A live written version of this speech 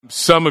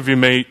Some of you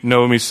may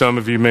know me, some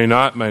of you may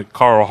not. I'm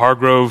Carl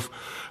Hargrove.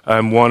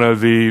 I'm one of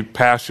the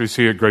pastors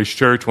here at Grace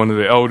Church, one of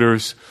the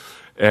elders,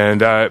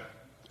 and I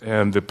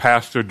am the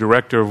pastor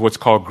director of what's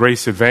called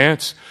Grace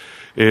Advance.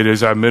 It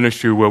is our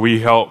ministry where we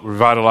help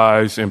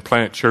revitalize and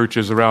plant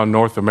churches around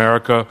North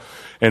America.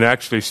 And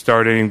actually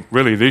starting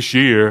really this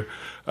year,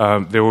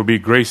 there will be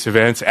Grace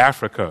Advance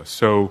Africa.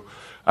 So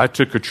I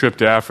took a trip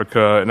to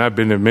Africa, and I've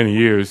been there many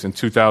years. In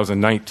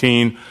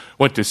 2019,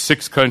 went to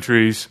 6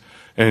 countries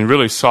and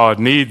really saw a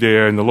need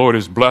there. And the Lord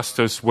has blessed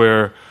us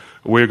where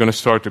we're going to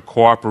start to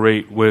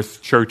cooperate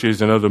with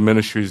churches and other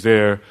ministries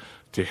there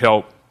to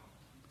help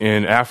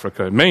in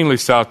Africa, mainly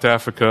South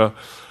Africa,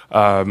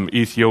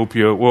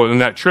 Ethiopia. Well, in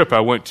that trip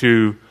I went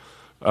to,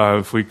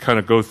 if we kind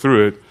of go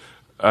through it,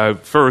 I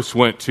first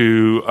went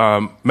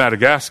to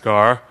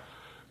Madagascar,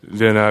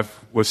 then I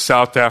was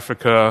South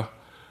Africa,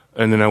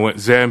 and then I went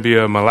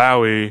Zambia,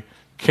 Malawi,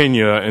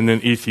 Kenya, and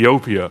then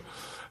Ethiopia.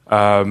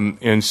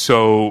 And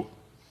so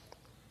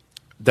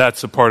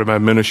that's a part of my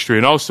ministry.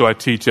 And also I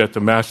teach at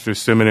the Master's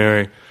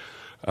Seminary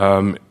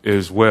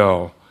as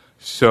well.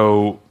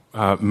 So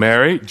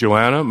Mary,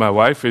 Joanna, my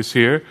wife, is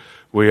here.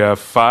 We have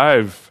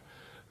 3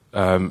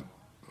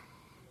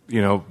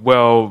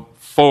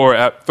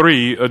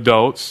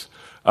 adults,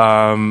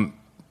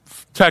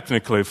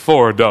 technically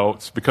 4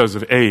 adults because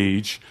of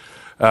age,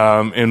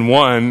 and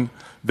one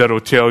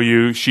that'll tell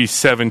you she's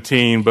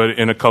 17, but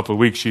in a couple of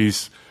weeks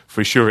she's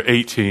for sure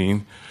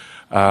 18.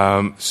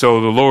 So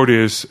the Lord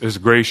is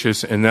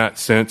gracious in that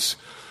sense.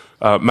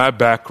 My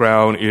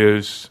background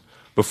is,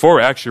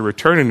 before actually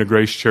returning to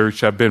Grace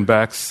Church, I've been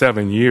back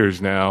 7 years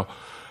now.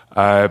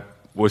 I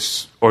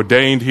was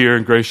ordained here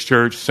in Grace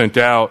Church, sent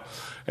out,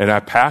 and I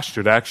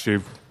pastored,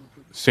 actually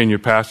senior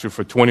pastor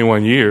for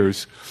 21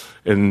 years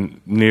in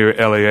near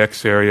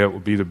LAX area. It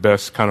would be the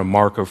best kind of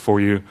marker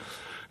for you.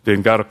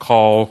 Then got a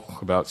call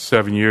about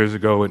 7 years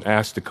ago and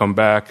asked to come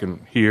back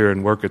and here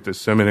and work at the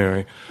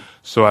seminary.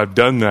 So I've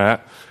done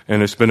that,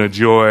 and it's been a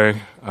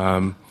joy.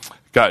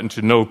 Gotten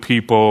to know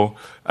people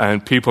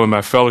and people in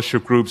my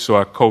fellowship group, so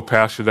I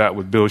co-pastor that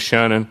with Bill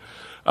Shannon.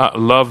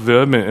 Love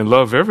them and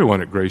love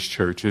everyone at Grace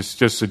Church. It's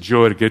just a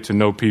joy to get to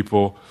know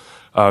people,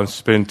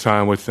 spend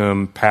time with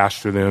them,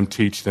 pastor them,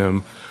 teach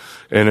them,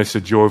 and it's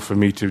a joy for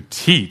me to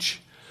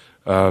teach.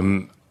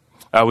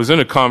 I was in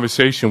a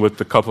conversation with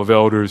a couple of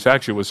elders,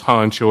 actually it was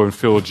Honcho and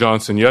Phil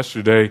Johnson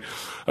yesterday,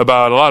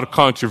 about a lot of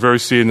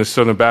controversy in the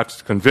Southern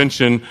Baptist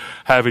Convention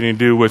having to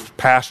do with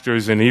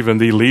pastors and even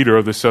the leader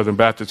of the Southern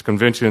Baptist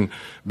Convention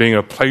being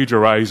a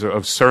plagiarizer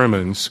of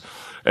sermons,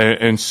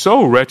 and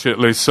so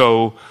wretchedly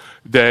so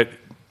that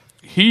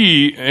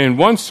he, in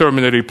one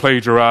sermon that he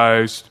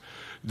plagiarized,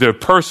 the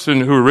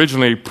person who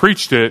originally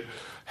preached it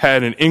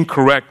had an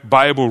incorrect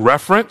Bible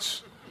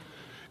reference,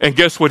 and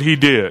guess what he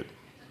did?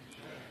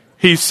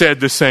 He said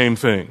the same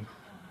thing.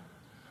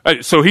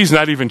 So he's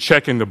not even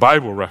checking the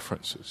Bible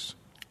references.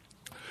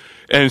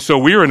 And so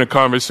we were in a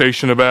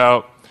conversation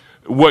about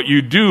what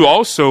you do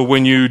also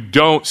when you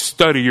don't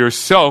study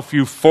yourself,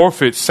 you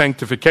forfeit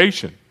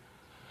sanctification.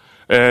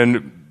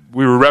 And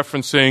we were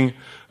referencing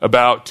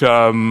about,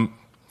 1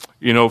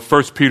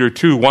 Peter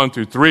 2, 1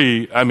 through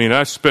 3. I mean,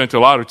 I spent a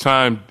lot of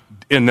time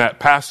in that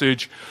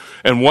passage.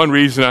 And one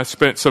reason I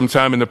spent some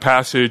time in the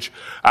passage,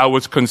 I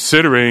was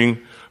considering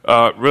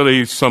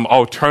really some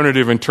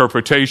alternative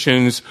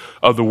interpretations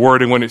of the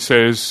wording when it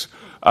says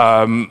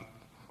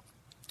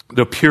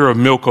the pure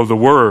milk of the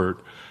word.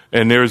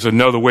 And there's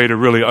another way to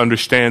really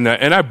understand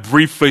that. And I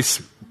briefly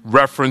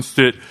referenced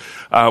it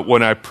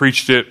when I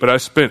preached it, but I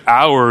spent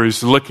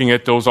hours looking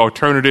at those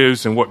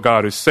alternatives and what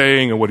God is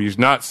saying and what he's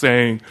not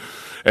saying.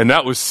 And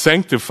that was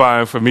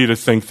sanctifying for me to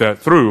think that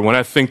through. When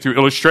I think through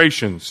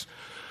illustrations,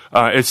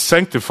 it's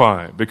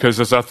sanctifying, because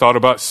as I thought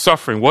about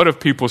suffering, what if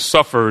people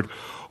suffered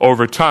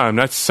over time?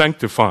 That's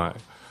sanctifying.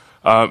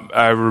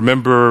 I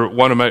remember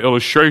one of my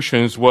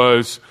illustrations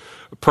was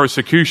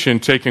persecution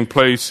taking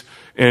place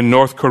in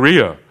North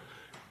Korea.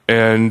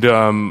 And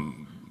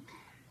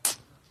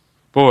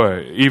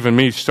even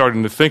me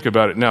starting to think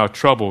about it now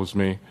troubles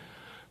me.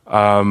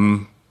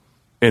 And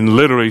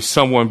literally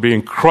someone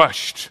being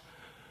crushed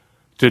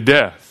to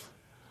death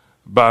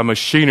by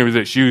machinery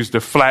that's used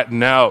to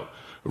flatten out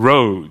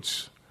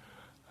roads.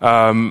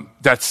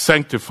 That's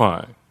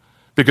sanctifying.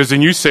 Because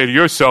then you say to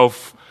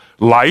yourself,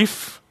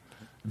 life,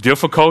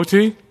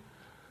 difficulty,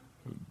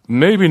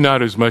 maybe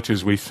not as much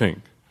as we think.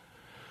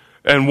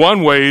 And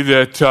one way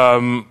that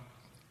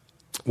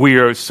we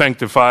are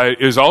sanctified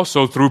is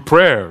also through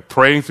prayer,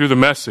 praying through the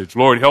message.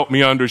 Lord, help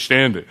me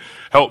understand it.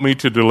 Help me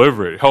to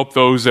deliver it. Help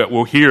those that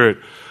will hear it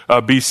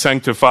be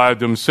sanctified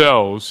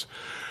themselves.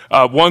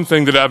 One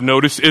thing that I've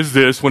noticed is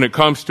this when it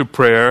comes to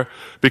prayer,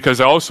 because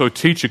I also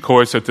teach a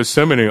course at the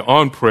seminary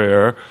on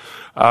prayer.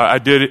 I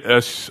did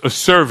a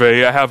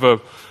survey.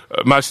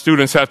 My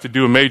students have to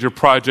do a major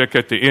project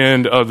at the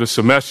end of the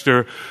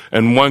semester,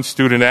 and one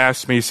student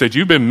asked me, he said,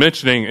 you've been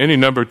mentioning any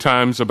number of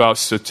times about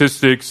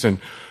statistics and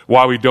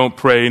why we don't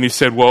pray. And he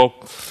said, well,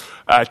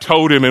 I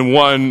told him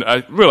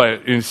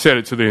and said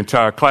it to the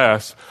entire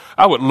class,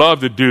 I would love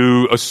to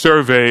do a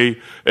survey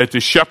at the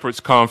Shepherds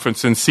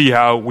Conference and see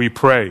how we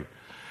pray.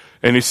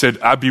 And he said,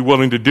 I'd be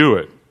willing to do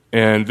it.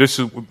 And this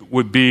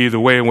would be the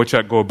way in which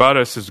I go about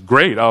it. I says,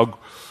 great,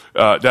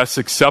 that's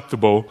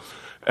acceptable.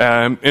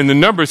 And the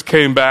numbers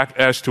came back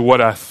as to what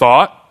I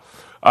thought.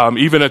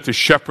 Even at the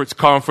Shepherds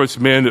Conference,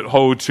 men that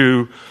hold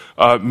to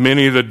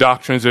many of the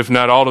doctrines, if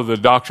not all of the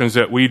doctrines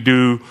that we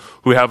do,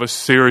 who have a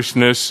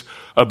seriousness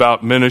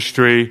about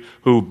ministry,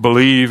 who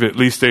believe, at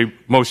least they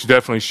most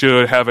definitely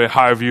should, have a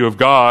high view of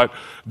God,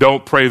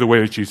 don't pray the way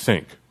that you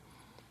think.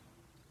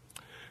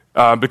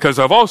 Because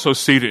I've also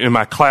seen it in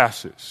my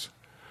classes.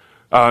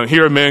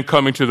 Here are men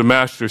coming to the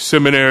Master's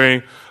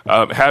Seminary,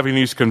 having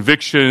these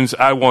convictions.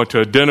 I want to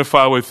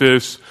identify with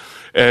this.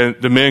 And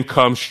the men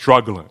come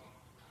struggling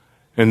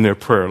in their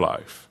prayer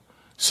life.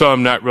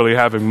 Some not really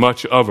having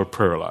much of a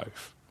prayer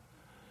life.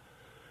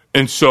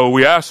 And so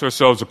we asked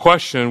ourselves a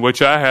question,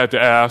 which I had to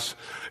ask,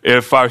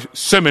 if our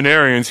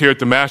seminarians here at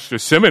the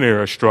Master's Seminary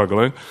are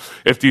struggling,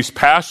 if these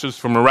pastors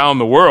from around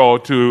the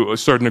world to a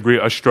certain degree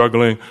are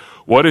struggling,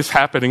 what is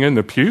happening in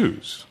the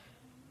pews?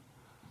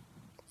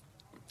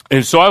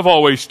 And so I've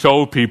always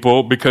told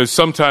people, because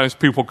sometimes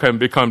people can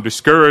become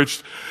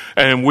discouraged,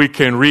 and we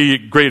can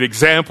read great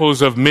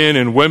examples of men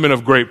and women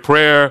of great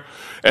prayer,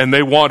 and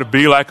they want to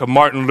be like a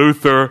Martin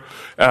Luther,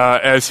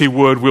 as he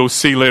would. We'll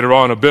see later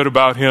on a bit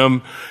about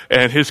him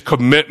and his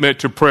commitment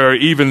to prayer,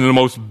 even in the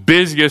most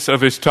busiest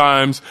of his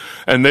times.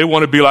 And they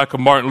want to be like a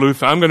Martin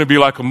Luther. I'm going to be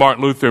like a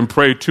Martin Luther and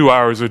pray 2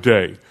 hours a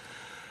day.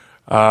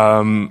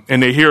 And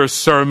they hear a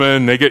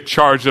sermon, they get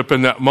charged up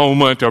in that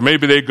moment, or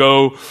maybe they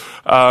go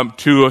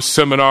to a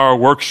seminar or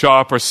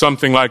workshop or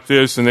something like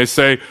this, and they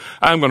say,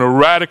 I'm going to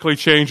radically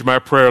change my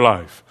prayer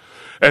life.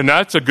 And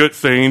that's a good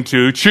thing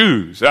to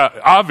choose.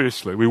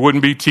 Obviously, we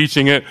wouldn't be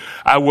teaching it.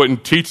 I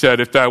wouldn't teach that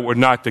if that were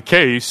not the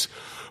case.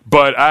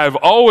 But I've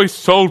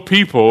always told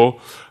people,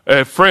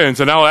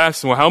 friends, and I'll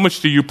ask them, well, how much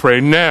do you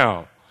pray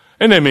now?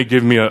 And they may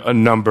give me a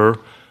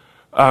number.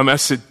 I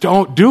said,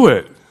 don't do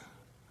it.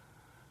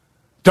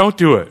 Don't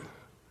do it.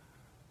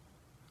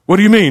 What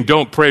do you mean,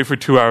 don't pray for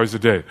 2 hours a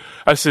day?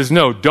 I says,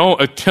 no,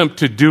 don't attempt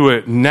to do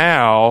it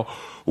now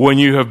when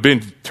you have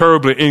been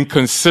terribly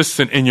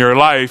inconsistent in your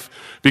life,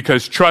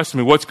 because trust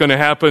me, what's going to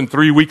happen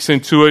 3 weeks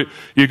into it,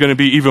 you're going to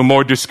be even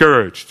more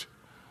discouraged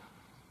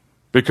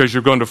because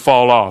you're going to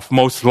fall off,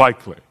 most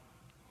likely.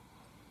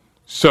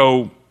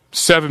 So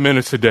 7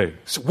 minutes a day.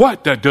 So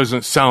what? That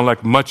doesn't sound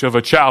like much of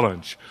a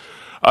challenge.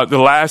 The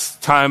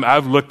last time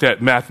I've looked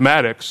at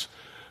mathematics,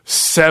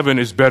 7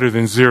 is better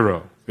than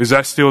 0. Is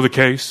that still the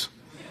case?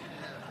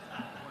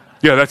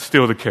 Yeah, that's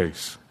still the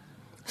case.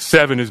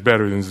 7 is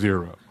better than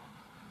 0.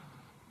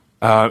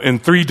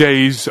 And 3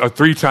 days or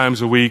 3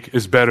 times a week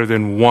is better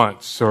than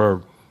once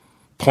or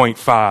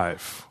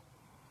 0.5.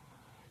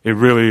 It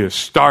really is.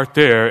 Start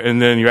there,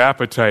 and then your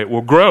appetite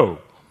will grow.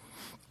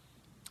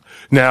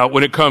 Now,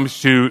 when it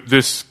comes to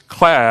this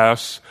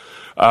class,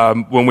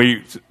 when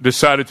we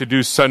decided to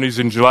do Sundays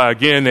in July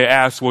again, they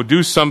asked, well,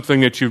 do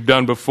something that you've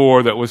done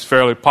before that was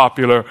fairly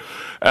popular,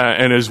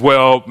 and as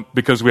well,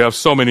 because we have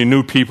so many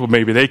new people,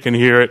 maybe they can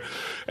hear it.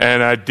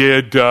 And I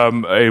did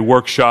a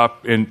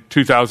workshop in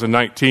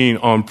 2019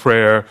 on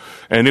prayer,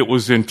 and it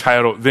was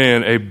entitled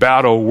then, A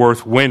Battle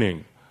Worth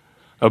Winning.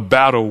 A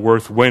Battle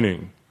Worth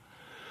Winning.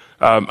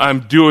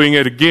 I'm doing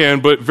it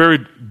again, but very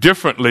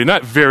differently,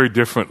 not very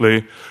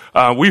differently.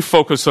 We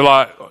focused a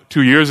lot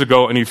 2 years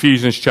ago in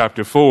Ephesians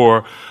chapter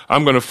 4.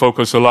 I'm going to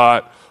focus a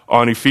lot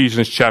on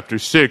Ephesians chapter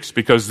 6,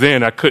 because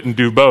then I couldn't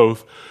do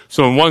both.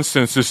 So in one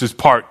sense, this is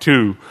part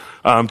 2,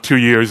 2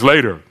 years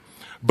later.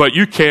 But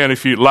you can,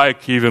 if you'd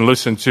like, even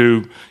listen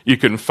to, you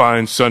can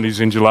find Sundays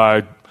in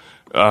July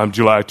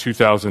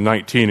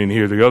 2019 and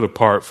hear the other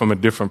part from a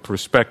different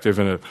perspective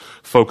and a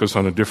focus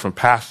on a different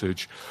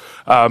passage.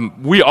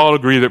 We all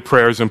agree that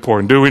prayer is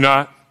important, do we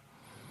not?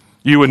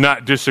 You would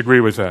not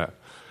disagree with that.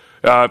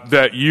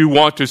 That you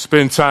want to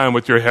spend time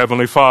with your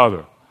Heavenly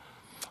Father.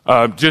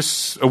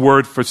 Just a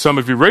word for some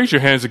of you. Raise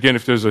your hands again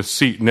if there's a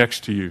seat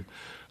next to you.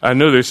 I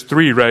know there's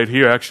 3 right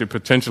here, actually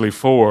potentially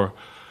 4,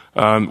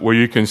 where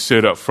you can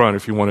sit up front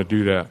if you want to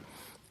do that.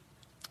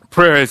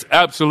 Prayer is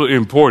absolutely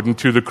important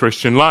to the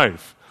Christian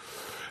life.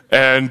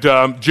 And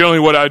generally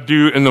what I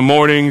do in the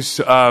mornings,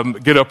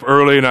 get up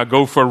early and I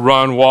go for a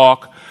run,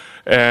 walk,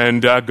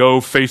 and I go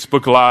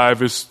Facebook Live.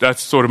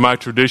 That's sort of my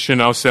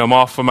tradition. I'll say I'm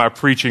off for my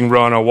preaching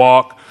run or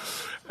walk,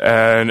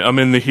 and I'm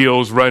in the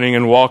hills running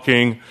and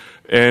walking,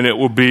 and it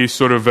will be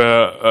sort of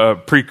a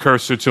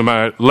precursor to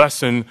my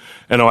lesson,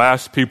 and I'll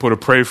ask people to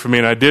pray for me.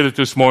 And I did it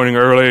this morning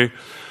early,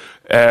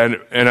 and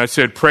I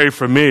said, pray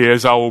for me,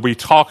 as I will be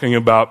talking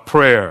about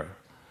prayer.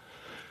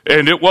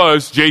 And it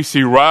was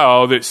J.C.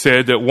 Ryle that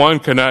said that one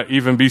cannot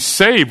even be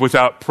saved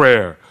without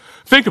prayer.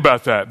 Think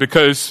about that,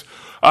 because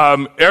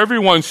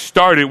everyone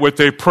started with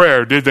a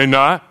prayer, did they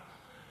not?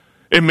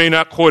 It may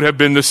not, quote, have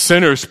been the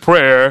sinner's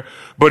prayer,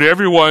 but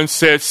everyone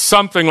said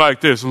something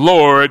like this: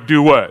 Lord,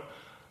 do what?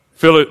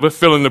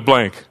 Fill in the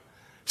blank.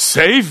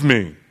 Save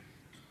me.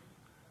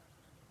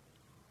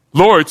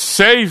 Lord,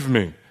 save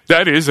me.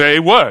 That is a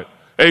what?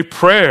 A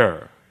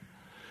prayer.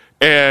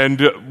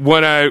 And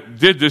when I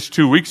did this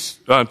 2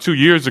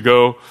 years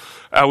ago,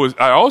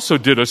 I also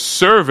did a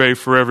survey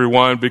for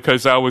everyone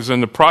because I was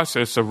in the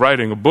process of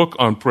writing a book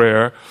on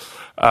prayer.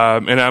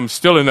 And I'm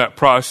still in that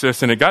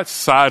process, and it got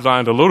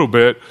sidelined a little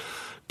bit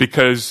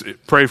because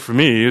pray for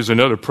me is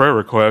another prayer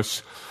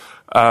request.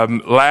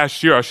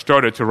 Last year, I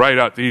started to write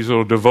out these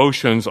little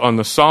devotions on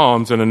the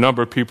Psalms, and a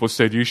number of people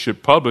said you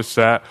should publish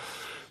that.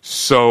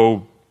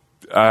 So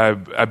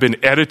I've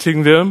been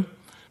editing them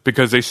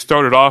because they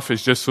started off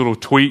as just little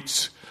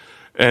tweets,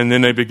 and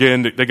then they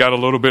got a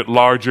little bit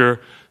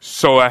larger.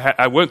 So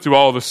I went through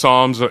all the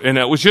Psalms, and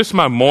it was just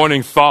my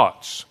morning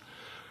thoughts.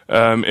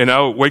 And I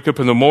would wake up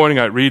in the morning,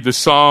 I'd read the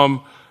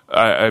Psalm,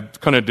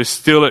 I'd kind of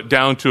distill it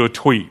down to a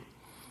tweet.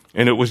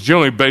 And it was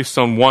generally based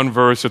on one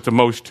verse, at the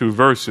most 2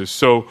 verses.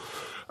 So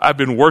I've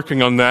been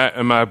working on that,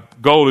 and my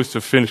goal is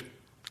to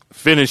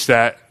finish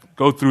that,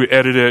 go through,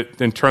 edit it,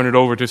 then turn it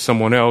over to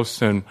someone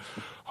else, and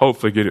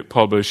hopefully get it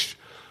published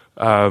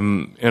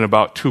in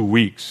about 2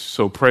 weeks.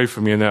 So pray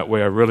for me in that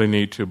way. I really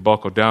need to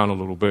buckle down a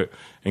little bit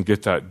and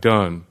get that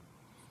done.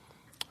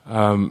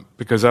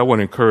 Because I want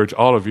to encourage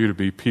all of you to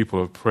be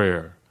people of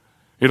prayer.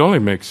 It only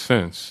makes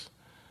sense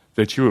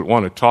that you would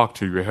want to talk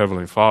to your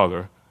Heavenly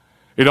Father.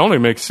 It only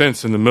makes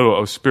sense in the middle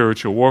of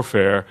spiritual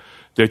warfare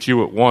that you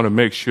would want to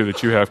make sure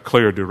that you have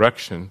clear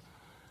direction.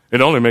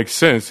 It only makes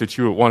sense that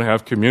you would want to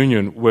have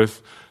communion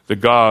with the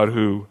God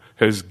who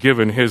has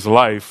given his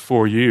life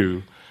for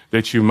you,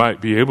 that you might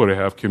be able to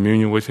have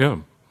communion with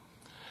him.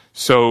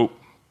 So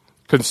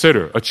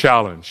consider a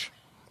challenge.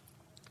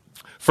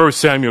 1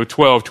 Samuel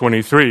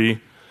 12:23,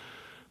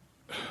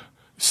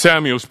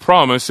 Samuel's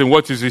promise, and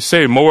what does he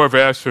say? Moreover,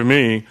 as for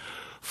me,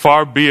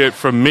 far be it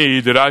from me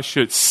that I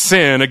should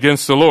sin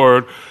against the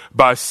Lord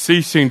by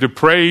ceasing to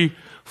pray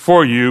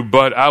for you,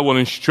 but I will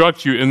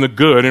instruct you in the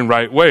good and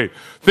right way.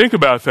 Think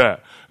about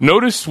that.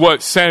 Notice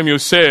what Samuel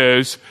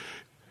says.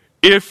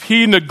 If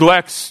he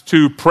neglects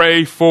to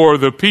pray for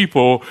the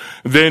people,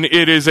 then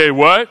it is a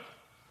what?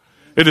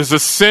 It is a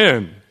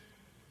sin.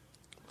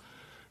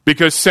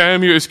 Because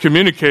Samuel is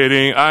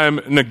communicating, I am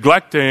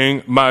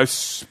neglecting my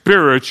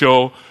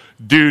spiritual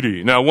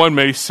duty. Now, one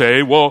may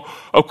say, well,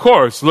 of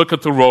course, look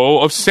at the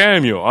role of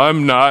Samuel.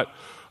 I'm not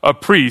a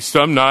priest.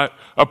 I'm not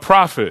a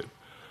prophet.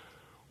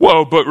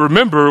 Well, but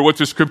remember what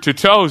the scripture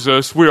tells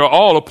us. We are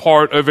all a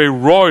part of a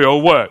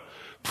royal what?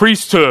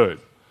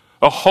 Priesthood,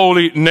 a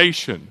holy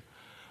nation.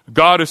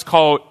 God has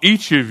called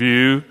each of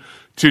you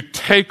to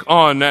take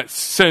on that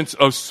sense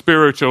of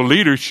spiritual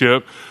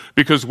leadership,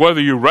 because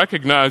whether you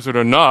recognize it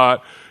or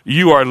not,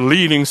 you are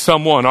leading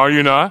someone, are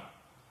you not?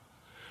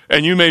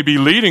 And you may be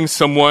leading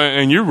someone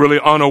and you're really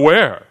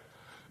unaware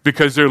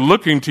because they're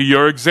looking to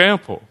your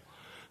example.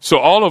 So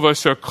all of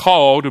us are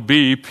called to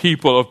be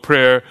people of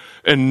prayer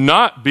and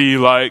not be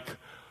like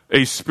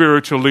a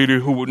spiritual leader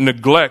who would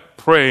neglect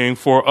praying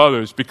for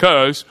others.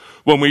 Because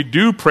when we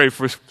do pray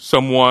for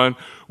someone,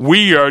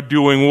 we are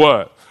doing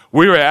what?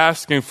 We are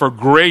asking for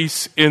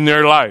grace in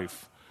their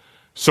life.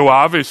 So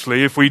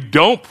obviously, if we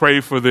don't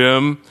pray for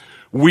them,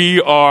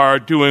 we are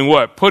doing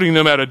what? Putting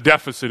them at a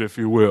deficit, if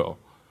you will.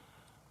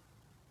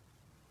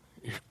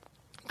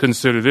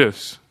 Consider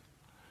this.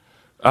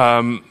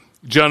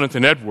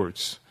 Jonathan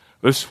Edwards.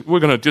 We're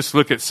going to just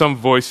look at some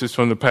voices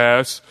from the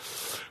past.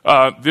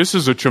 This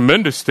is a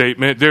tremendous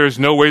statement. There is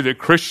no way that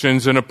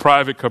Christians in a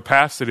private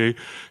capacity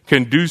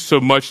can do so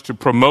much to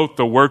promote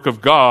the work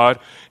of God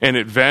and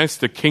advance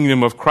the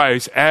kingdom of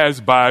Christ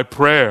as by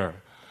prayer.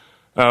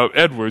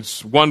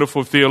 Edwards,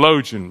 wonderful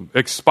theologian,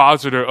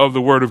 expositor of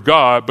the Word of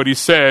God, but he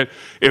said,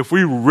 if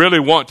we really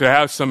want to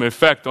have some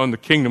effect on the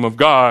kingdom of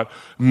God,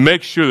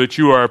 make sure that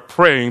you are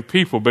praying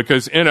people,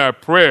 because in our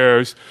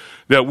prayers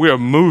that we are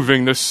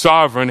moving the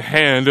sovereign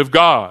hand of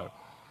God.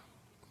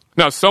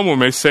 Now, someone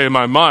may say in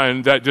my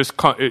mind that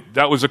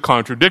that was a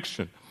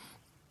contradiction.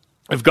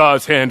 If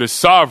God's hand is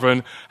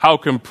sovereign, how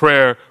can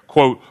prayer,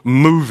 quote,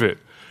 move it?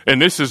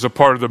 And this is a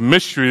part of the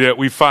mystery that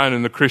we find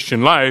in the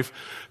Christian life,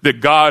 that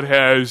God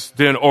has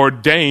then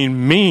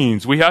ordained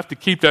means. We have to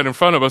keep that in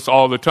front of us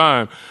all the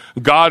time.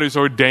 God has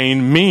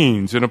ordained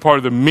means, and a part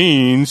of the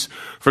means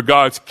for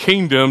God's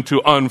kingdom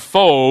to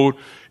unfold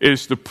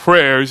is the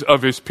prayers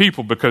of his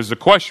people. Because the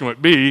question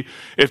would be,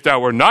 if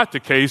that were not the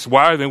case,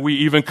 why then we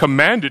even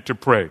commanded to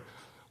pray?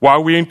 Why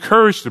are we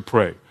encouraged to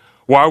pray?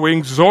 Why are we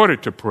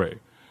exhorted to pray?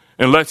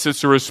 Unless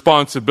it's a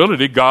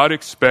responsibility God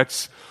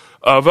expects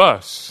of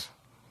us.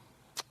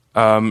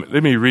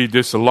 Let me read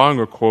this, a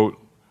longer quote.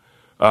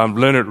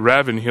 Leonard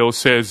Ravenhill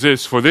says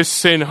this: for this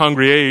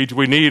sin-hungry age,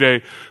 we need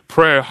a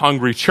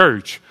prayer-hungry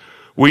church.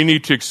 We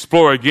need to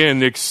explore again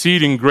the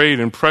exceeding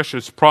great and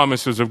precious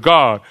promises of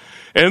God.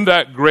 In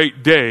that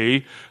great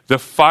day, the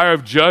fire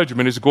of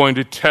judgment is going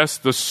to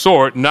test the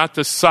sort, not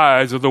the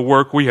size of the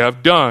work we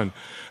have done.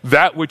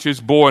 That which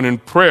is born in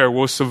prayer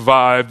will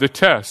survive the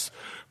test.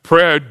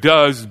 Prayer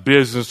does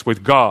business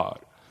with God.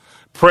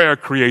 Prayer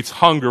creates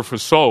hunger for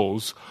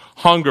souls.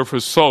 Hunger for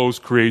souls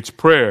creates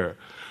prayer.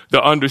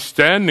 The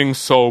understanding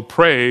soul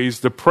prays,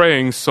 the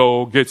praying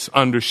soul gets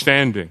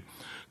understanding.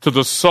 To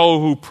the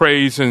soul who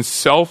prays in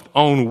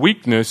self-owned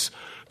weakness,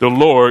 the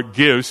Lord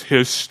gives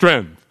his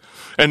strength.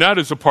 And that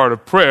is a part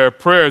of prayer.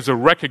 Prayer is a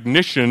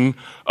recognition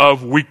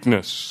of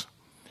weakness.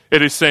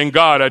 It is saying,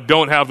 God, I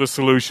don't have the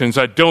solutions.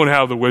 I don't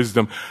have the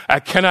wisdom. I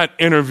cannot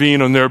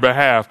intervene on their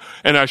behalf.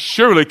 And I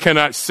surely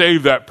cannot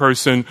save that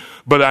person,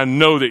 but I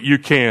know that you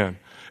can.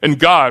 And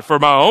God, for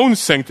my own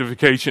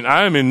sanctification,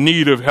 I am in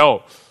need of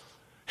help.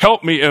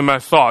 Help me in my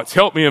thoughts.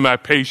 Help me in my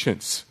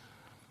patience.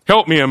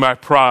 Help me in my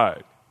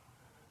pride.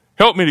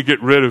 Help me to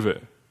get rid of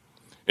it.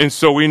 And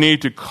so we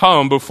need to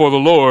come before the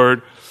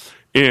Lord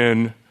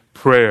in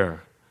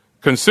prayer.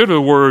 Consider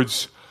the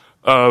words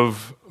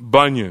of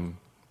Bunyan.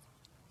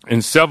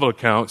 In several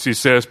accounts, he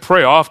says,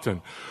 pray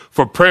often,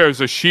 for prayer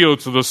is a shield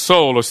to the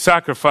soul, a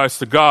sacrifice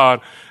to God,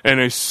 and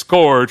a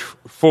scourge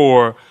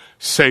for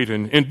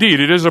Satan. Indeed,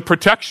 it is a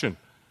protection.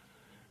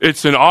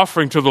 It's an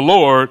offering to the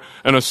Lord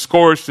and a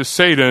scourge to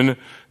Satan.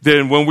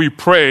 Then when we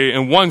pray,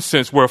 in one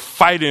sense, we're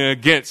fighting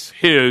against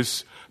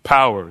his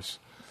powers.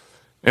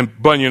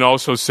 And Bunyan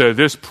also said,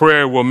 this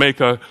prayer will make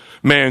a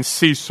man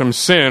cease from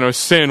sin, or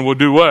sin will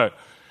do what?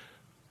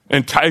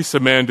 Entice a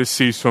man to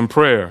cease from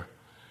prayer.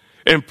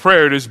 In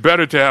prayer, it is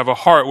better to have a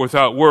heart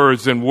without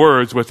words than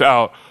words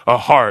without a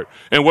heart.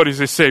 And what does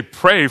it say?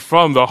 Pray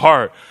from the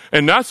heart.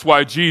 And that's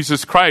why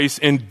Jesus Christ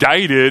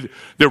indicted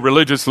the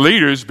religious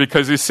leaders,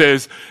 because it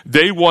says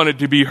they wanted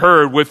to be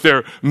heard with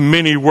their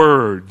many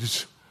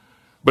words.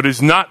 But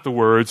it's not the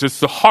words, it's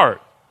the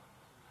heart.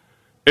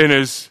 And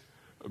as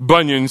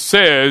Bunyan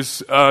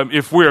says,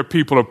 if we're a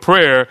people of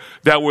prayer,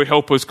 that will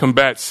help us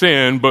combat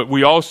sin. But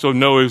we also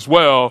know as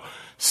well,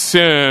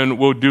 sin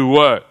will do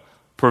what?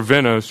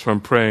 Prevent us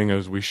from praying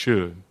as we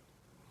should.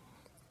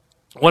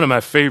 One of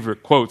my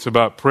favorite quotes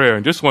about prayer,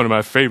 and just one of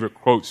my favorite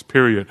quotes,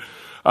 period.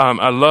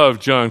 I love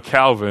John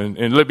Calvin,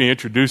 and let me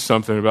introduce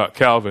something about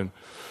Calvin.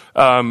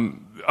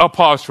 I'll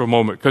pause for a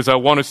moment because I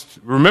want us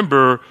to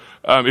remember,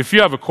 if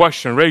you have a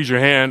question, raise your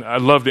hand.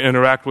 I'd love to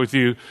interact with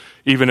you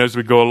even as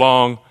we go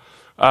along.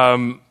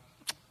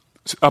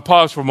 I'll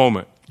pause for a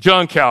moment.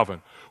 John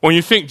Calvin. When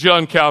you think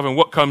John Calvin,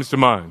 what comes to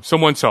mind?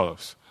 Someone tell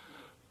us.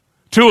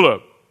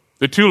 Tulip.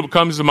 The tulip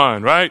comes to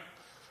mind, right?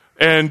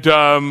 And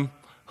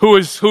who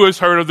has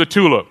heard of the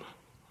tulip?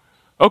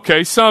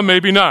 Okay, some,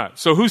 maybe not.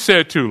 So who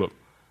said tulip?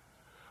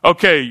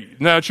 Okay,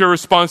 now it's your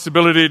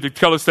responsibility to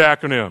tell us the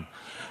acronym.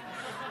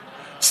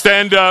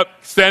 Stand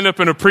up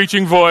in a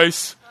preaching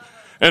voice,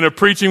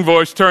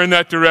 turn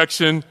that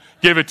direction,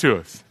 give it to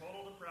us.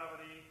 Total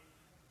depravity,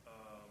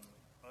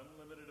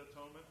 unlimited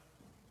atonement.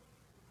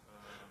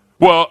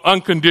 Well,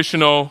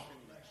 unconditional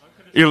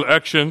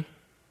election.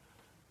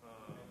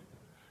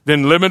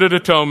 Then limited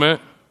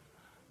atonement,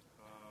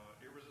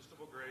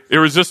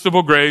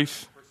 irresistible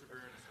grace,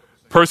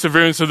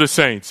 perseverance of the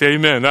saints.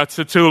 Amen. That's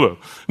the tulip.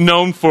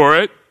 Known for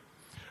it.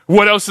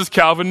 What else is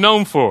Calvin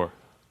known for?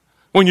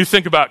 When you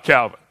think about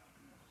Calvin,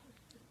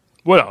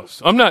 what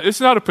else? It's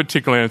not a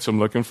particular answer I'm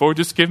looking for.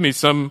 Just give me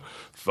some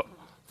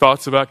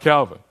thoughts about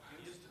Calvin.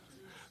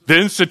 The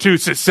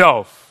Institutes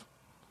itself.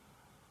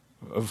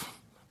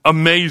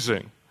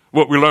 Amazing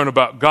what we learn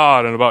about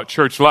God and about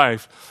church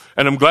life.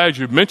 And I'm glad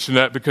you mentioned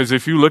that, because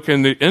if you look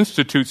in the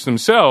Institutes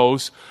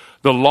themselves,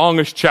 the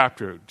longest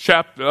chapter,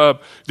 the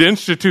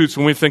Institutes,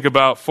 when we think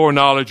about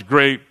foreknowledge,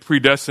 great,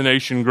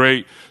 predestination,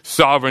 great,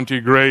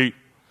 sovereignty, great,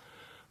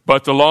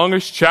 but the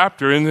longest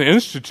chapter in the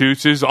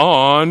Institutes is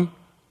on,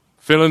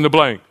 fill in the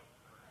blank,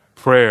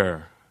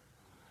 prayer.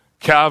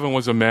 Calvin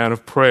was a man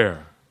of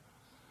prayer.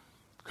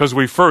 Because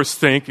we first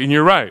think, and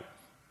you're right,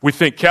 we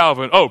think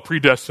Calvin,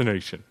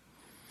 predestination.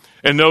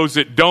 And those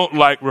that don't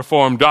like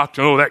Reformed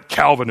doctrine, that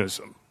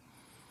Calvinism.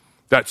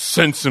 That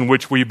sense in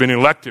which we've been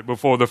elected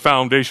before the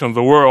foundation of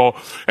the world,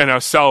 and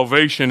our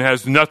salvation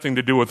has nothing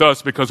to do with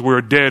us because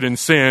we're dead in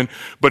sin,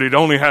 but it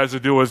only has to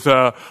do with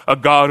a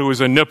God who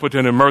is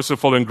omnipotent and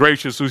merciful and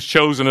gracious, who's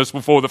chosen us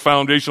before the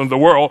foundation of the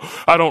world.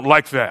 I don't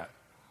like that.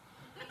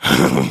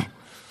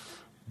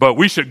 But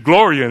we should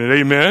glory in it,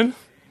 amen?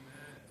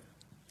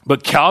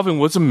 But Calvin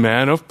was a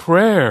man of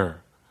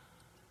prayer.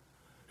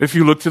 If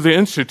you look to the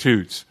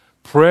Institutes,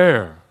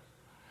 prayer.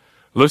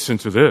 Listen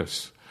to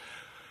this.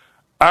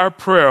 Our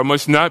prayer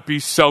must not be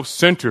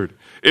self-centered.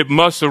 It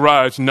must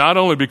arise not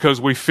only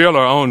because we feel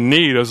our own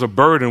need as a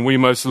burden we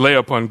must lay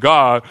upon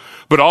God,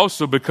 but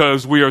also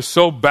because we are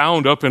so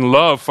bound up in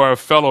love for our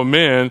fellow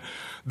men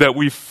that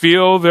we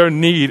feel their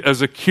need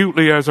as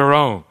acutely as our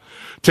own.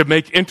 To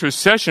make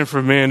intercession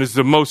for men is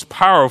the most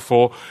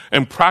powerful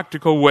and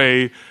practical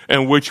way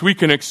in which we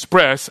can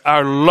express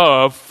our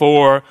love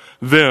for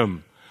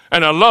them.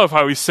 And I love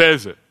how he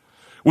says it.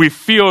 We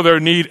feel their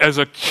need as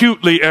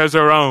acutely as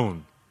our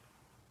own.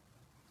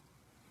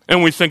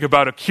 And we think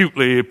about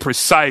acutely,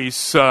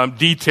 precise,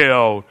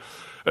 detailed.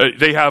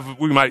 They have,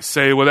 we might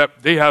say,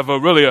 they have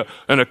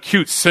an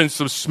acute sense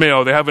of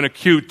smell. They have an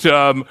acute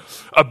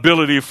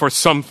ability for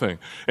something.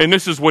 And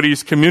this is what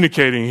he's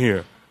communicating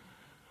here.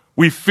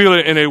 We feel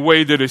it in a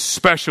way that is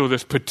special,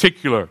 that's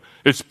particular,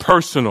 it's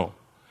personal,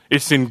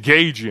 it's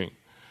engaging.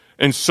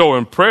 And so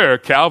in prayer,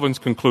 Calvin's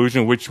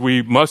conclusion, which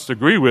we must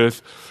agree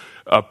with,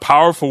 a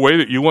powerful way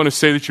that you want to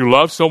say that you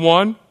love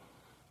someone,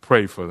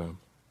 pray for them.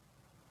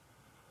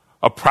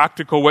 A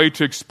practical way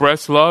to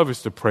express love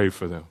is to pray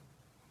for them.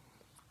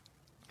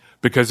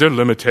 Because there are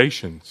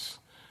limitations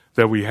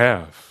that we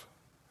have.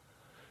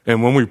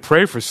 And when we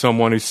pray for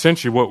someone,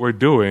 essentially what we're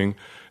doing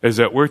is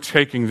that we're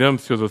taking them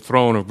to the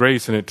throne of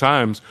grace. And at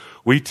times,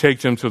 we take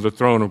them to the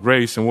throne of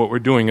grace, and what we're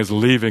doing is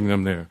leaving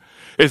them there.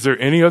 Is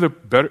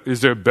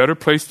there a better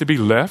place to be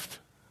left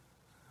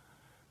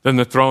than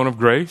the throne of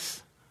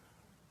grace?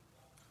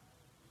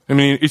 I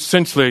mean,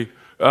 essentially,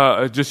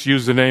 just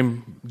use the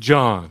name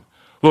John.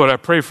 Lord, I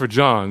pray for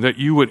John that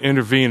you would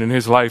intervene in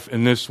his life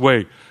in this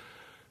way.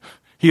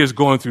 He is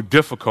going through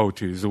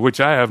difficulties, which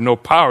I have no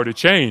power to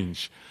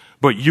change,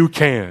 but you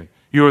can.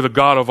 You are the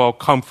God of all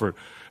comfort.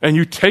 And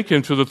you take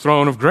him to the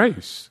throne of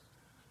grace.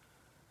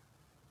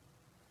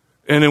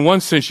 And in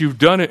one sense, you've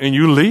done it and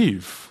you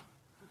leave.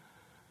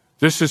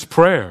 This is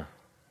prayer.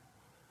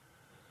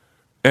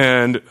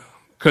 And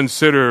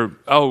consider,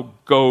 I'll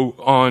go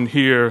on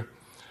here,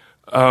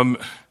 Veit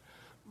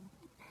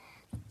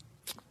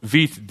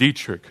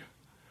Dietrich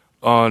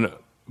on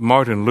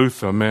Martin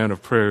Luther, a man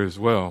of prayer as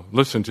well.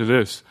 Listen to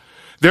this.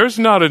 There's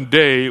not a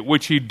day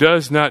which he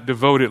does not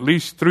devote at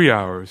least 3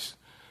 hours,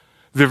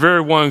 the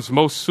very ones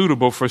most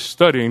suitable for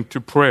studying, to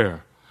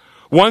prayer.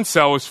 Once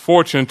I was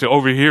fortunate to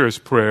overhear his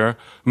prayer.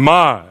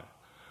 My,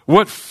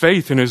 what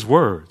faith in his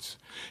words.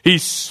 He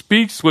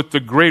speaks with the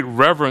great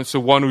reverence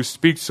of one who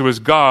speaks to his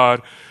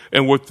God,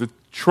 and with the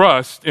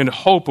trust and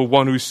hope of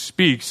one who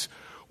speaks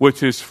with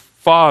his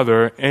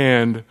Father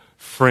and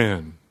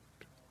friend.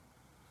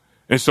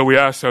 And so we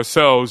ask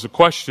ourselves the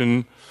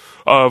question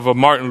of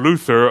Martin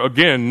Luther,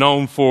 again,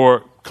 known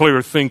for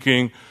clear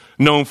thinking,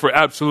 known for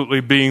absolutely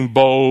being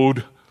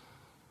bold,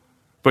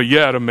 but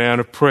yet a man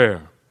of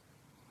prayer.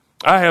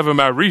 I have in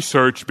my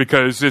research,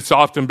 because it's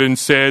often been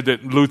said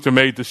that Luther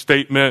made the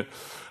statement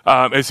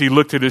as he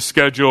looked at his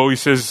schedule, he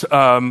says,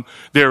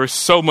 there is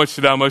so much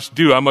that I must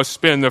do. I must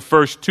spend the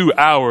first 2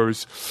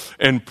 hours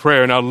in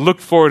prayer. And I look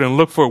for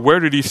it. Where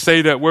did he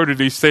say that? Where did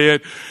he say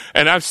it?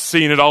 And I've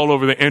seen it all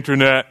over the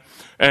internet.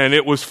 And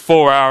it was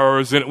 4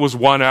 hours, then it was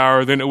 1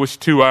 hour, then it was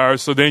 2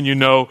 hours. So then you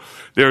know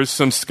there's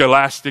some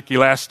scholastic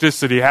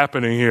elasticity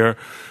happening here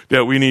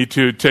that we need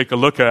to take a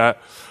look at.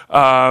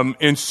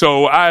 And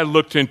so I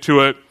looked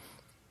into it,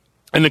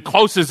 and the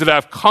closest that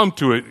I've come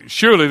to it,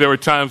 surely there were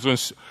times when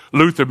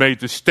Luther made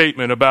the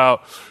statement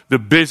about the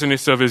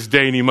business of his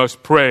day and he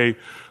must pray,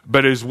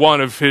 but as one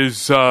of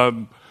his,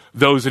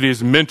 those that he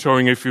is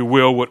mentoring, if you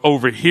will, would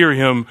overhear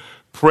him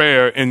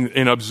prayer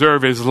and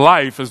observe his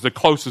life as the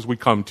closest we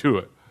come to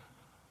it.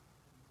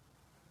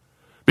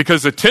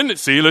 Because the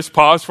tendency, let's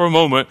pause for a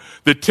moment,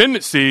 the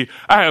tendency,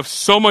 I have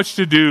so much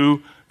to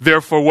do,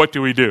 therefore what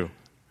do we do?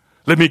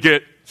 Let me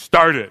get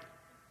started.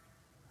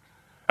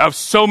 I have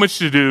so much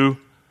to do,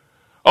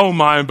 oh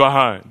my, I'm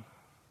behind.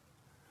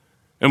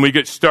 And we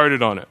get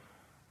started on it.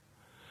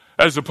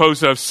 As opposed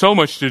to I have so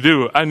much to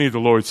do, I need the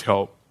Lord's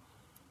help.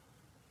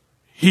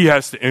 He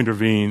has to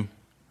intervene.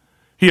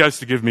 He has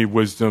to give me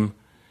wisdom.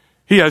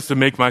 He has to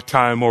make my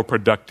time more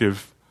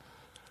productive.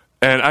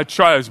 And I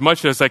try as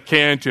much as I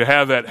can to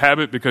have that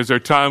habit, because there are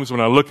times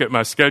when I look at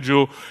my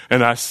schedule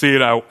and I see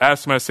it, I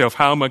ask myself,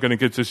 how am I going to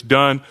get this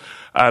done?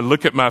 I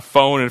look at my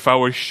phone, and if I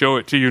were to show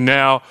it to you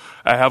now,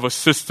 I have a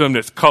system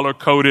that's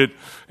color-coded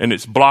and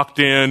it's blocked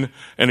in.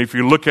 And if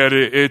you look at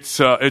it,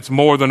 it's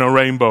more than a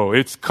rainbow.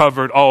 It's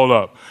covered all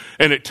up.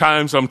 And at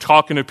times I'm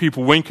talking to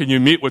people, when can you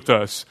meet with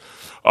us?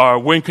 Or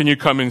when can you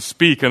come and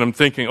speak? And I'm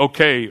thinking,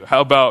 okay,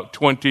 how about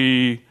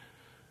 20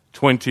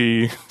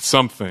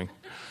 something?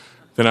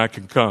 Then I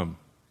can come.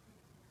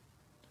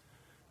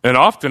 And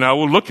often I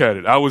will look at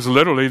it. I was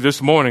literally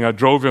this morning, I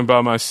drove in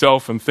by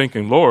myself and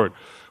thinking, Lord,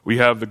 we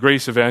have the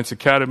Grace Advance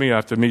Academy. I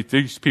have to meet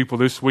these people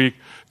this week.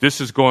 This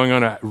is going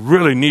on. I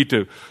really need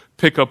to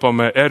pick up on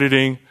my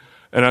editing.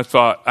 And I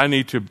thought, I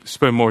need to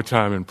spend more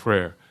time in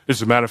prayer.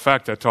 As a matter of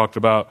fact, I talked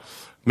about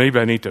maybe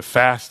I need to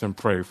fast and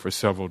pray for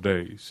several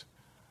days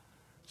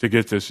to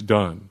get this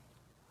done,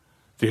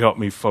 to help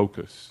me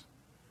focus.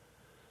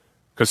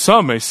 Because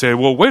some may say,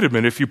 well, wait a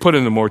minute, if you put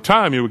in the more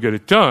time, you will get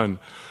it done.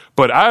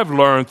 But I've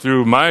learned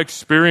through my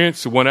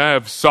experience when I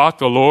have sought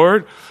the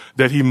Lord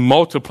that He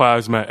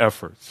multiplies my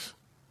efforts.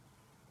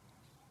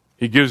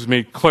 He gives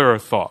me clearer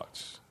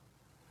thoughts.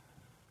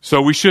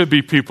 So we should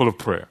be people of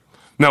prayer.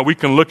 Now, we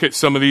can look at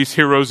some of these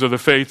heroes of the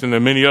faith and the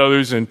many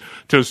others, and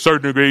to a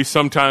certain degree,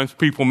 sometimes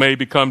people may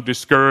become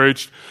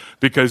discouraged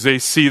because they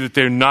see that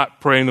they're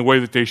not praying the way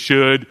that they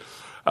should.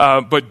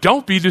 But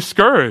don't be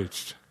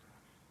discouraged.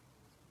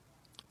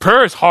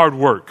 Prayer is hard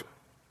work.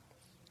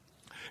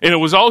 And it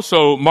was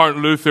also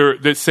Martin Luther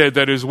that said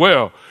that as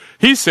well.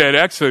 He said,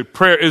 actually,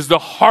 prayer is the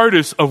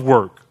hardest of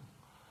work.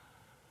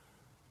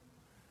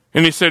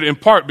 And he said, in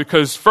part,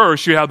 because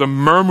first you have the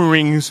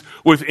murmurings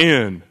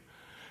within,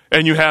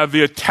 and you have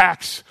the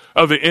attacks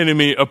of the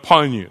enemy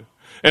upon you.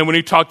 And when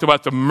he talked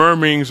about the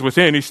murmurings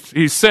within,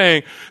 he's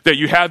saying that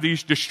you have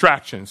these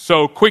distractions.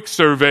 So quick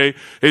survey,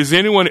 has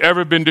anyone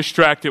ever been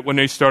distracted when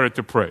they started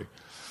to pray?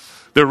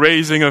 The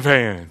raising of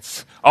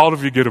hands. All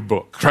of you get a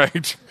book,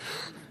 right?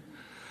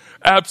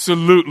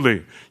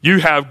 Absolutely. You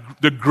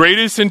have the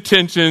greatest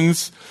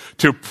intentions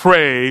to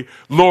pray.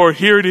 Lord,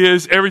 here it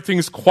is.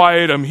 Everything's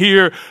quiet. I'm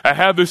here. I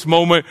have this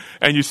moment.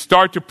 And you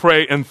start to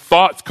pray and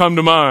thoughts come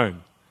to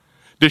mind.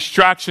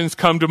 Distractions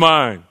come to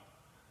mind.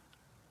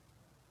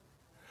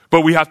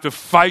 But we have to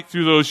fight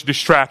through those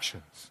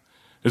distractions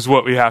is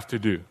what we have to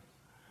do.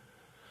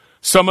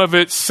 Some of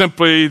it's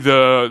simply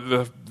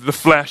the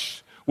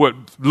flesh, what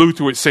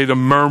Luther would say, the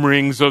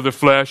murmurings of the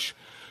flesh.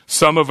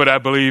 Some of it, I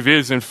believe,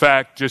 is in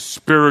fact just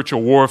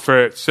spiritual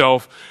warfare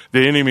itself,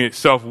 the enemy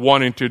itself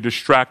wanting to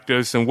distract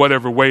us in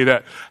whatever way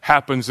that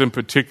happens in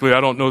particular.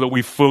 I don't know that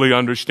we fully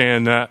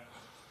understand that.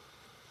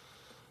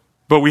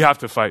 But we have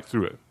to fight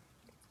through it.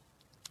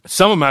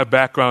 Some of my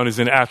background is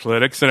in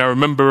athletics, and I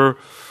remember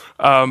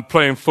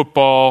playing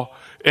football,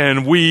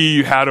 and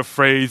we had a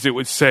phrase that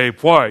would say,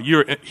 boy,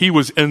 he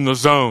was in the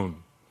zone.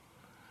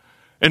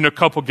 In the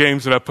couple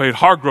games that I played,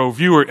 Hargrove,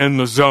 you were in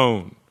the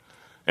zone.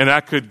 And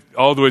I could,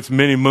 although it's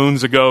many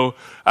moons ago,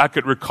 I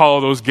could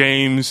recall those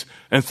games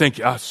and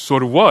think, I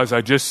sort of was.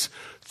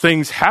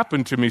 Things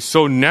happened to me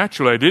so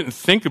naturally. I didn't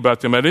think about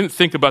them. I didn't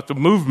think about the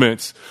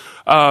movements.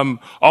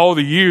 All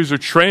the years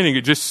of training,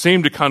 it just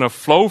seemed to kind of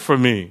flow for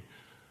me.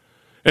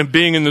 And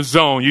being in the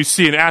zone, you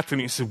see an athlete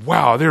and you say,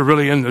 wow, they're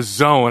really in the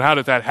zone. How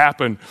did that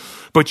happen?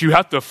 But you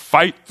have to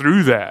fight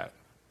through that.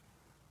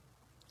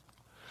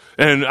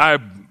 And I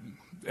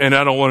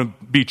don't want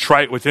to be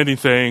trite with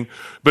anything,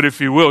 but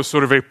if you will,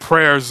 sort of a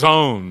prayer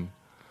zone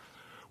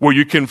where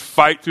you can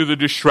fight through the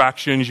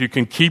distractions, you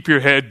can keep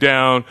your head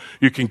down,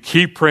 you can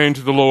keep praying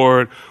to the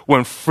Lord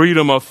when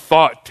freedom of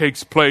thought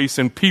takes place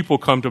and people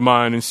come to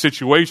mind and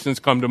situations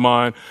come to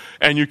mind,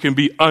 and you can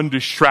be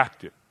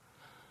undistracted.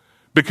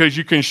 Because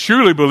you can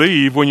surely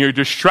believe when you're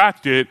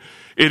distracted,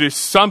 it is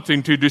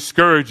something to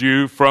discourage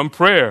you from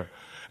prayer.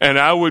 And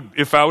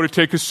if I were to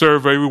take a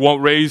survey, we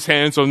won't raise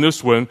hands on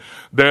this one,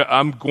 that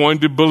I'm going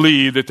to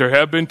believe that there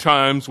have been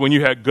times when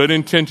you had good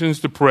intentions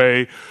to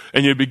pray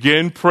and you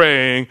began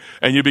praying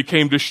and you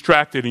became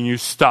distracted and you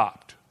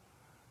stopped.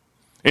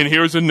 And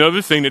here's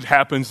another thing that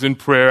happens in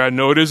prayer. I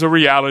know it is a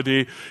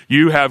reality.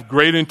 You have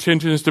great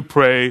intentions to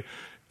pray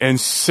and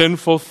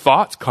sinful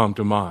thoughts come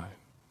to mind.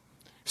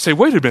 You say,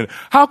 wait a minute,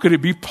 how could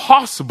it be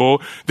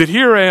possible that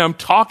here I am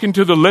talking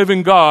to the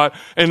living God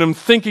and I'm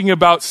thinking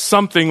about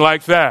something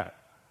like that?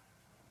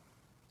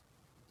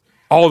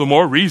 All the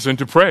more reason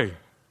to pray.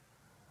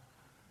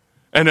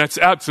 And that's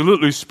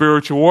absolutely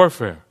spiritual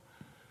warfare.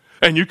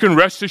 And you can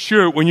rest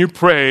assured when you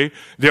pray,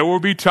 there will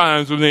be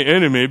times when the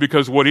enemy,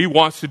 because what he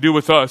wants to do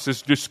with us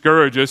is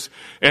discourage us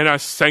in our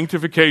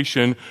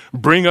sanctification,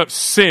 bring up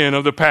sin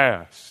of the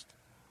past.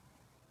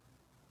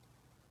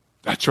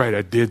 That's right,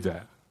 I did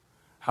that.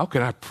 How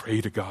can I pray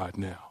to God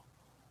now?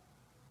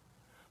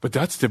 But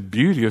that's the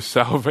beauty of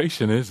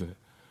salvation, isn't it?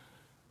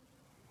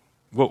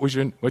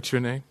 What's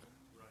your name?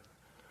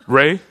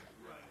 Ray?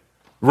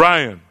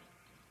 Ryan.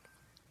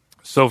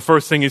 So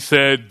first thing he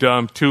said,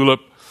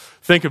 Tulip,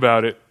 think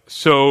about it.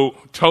 So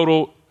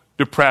total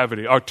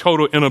depravity, our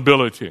total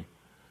inability.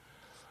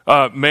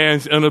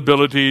 Man's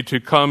inability to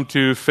come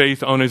to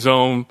faith on his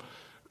own.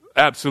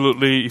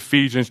 Absolutely,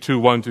 Ephesians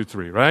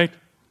 2:1-3, right?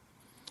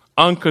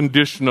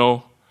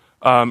 Unconditional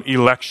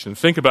election.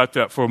 Think about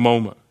that for a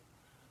moment.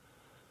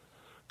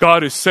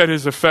 God has set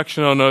his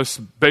affection on us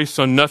based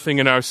on nothing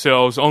in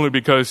ourselves, only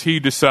because he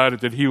decided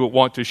that he would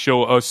want to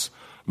show us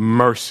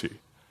mercy.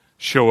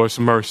 Show us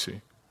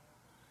mercy.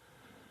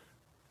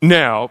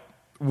 Now,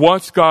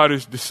 once God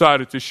has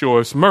decided to show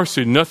us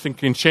mercy, nothing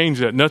can change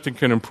that. Nothing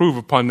can improve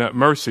upon that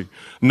mercy.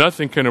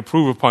 Nothing can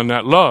improve upon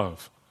that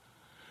love.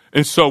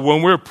 And so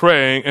when we're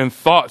praying and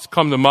thoughts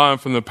come to mind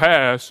from the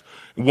past,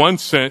 in one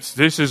sense,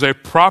 this is a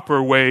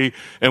proper way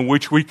in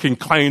which we can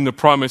claim the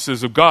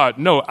promises of God.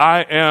 No,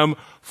 I am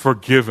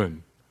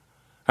forgiven.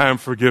 I am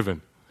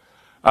forgiven.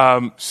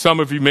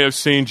 Some of you may have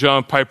seen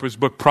John Piper's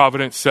book,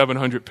 Providence,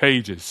 700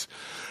 pages.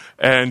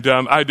 And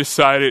I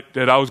decided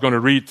that I was going to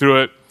read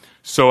through it.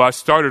 So I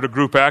started a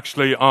group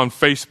actually on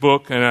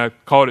Facebook, and I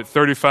called it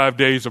 35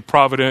 Days of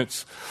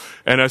Providence.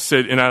 And I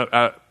said, and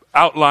I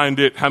outlined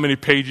it, how many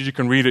pages you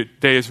can read a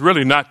day. It's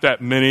really not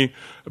that many,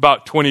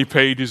 about 20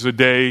 pages a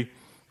day.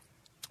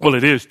 Well,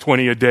 it is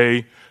 20 a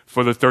day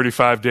for the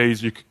 35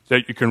 days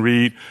that you can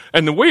read.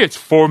 And the way it's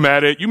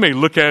formatted, you may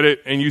look at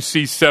it and you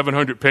see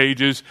 700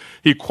 pages.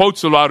 He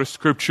quotes a lot of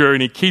scripture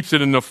and he keeps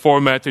it in the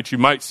format that you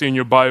might see in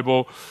your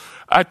Bible.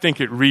 I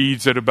think it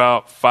reads at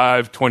about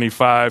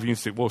 525. You can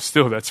say, well,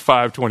 still, that's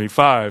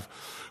 525.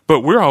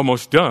 But we're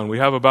almost done. We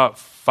have about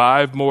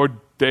 5 more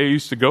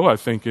days to go, I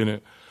think, in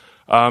it,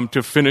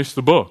 to finish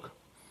the book.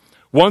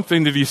 One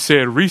thing that he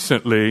said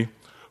recently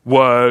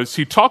was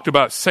he talked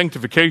about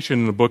sanctification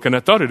in the book, and I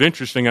thought it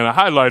interesting, and I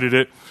highlighted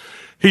it.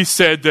 He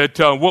said that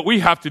what we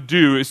have to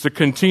do is to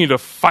continue to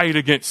fight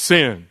against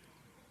sin.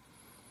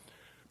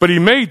 But he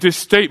made this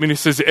statement. He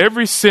says,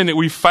 every sin that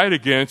we fight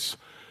against,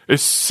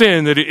 is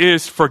sin, that it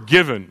is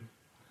forgiven.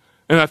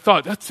 And I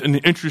thought that's an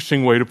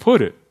interesting way to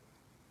put it.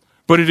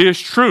 But it is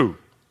true.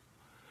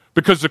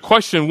 Because the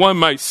question one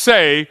might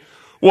say,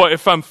 well,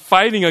 if I'm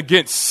fighting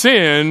against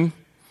sin,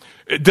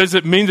 does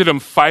it mean that I'm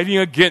fighting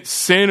against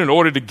sin in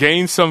order to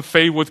gain some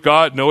favor with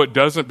God? No, it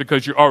doesn't,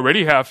 because you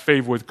already have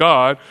favor with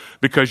God,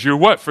 because you're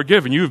what?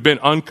 Forgiven. You've been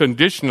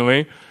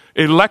unconditionally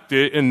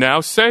elected and now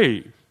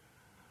saved.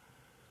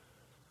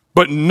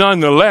 But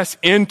nonetheless,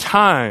 in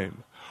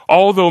time,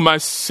 although my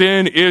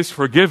sin is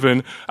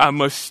forgiven, I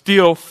must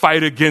still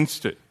fight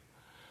against it.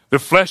 The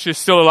flesh is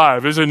still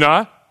alive, is it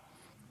not?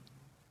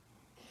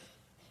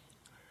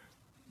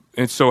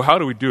 And so how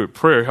do we do it?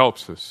 Prayer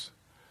helps us.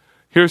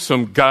 Here's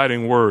some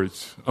guiding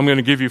words. I'm going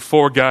to give you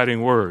 4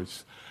 guiding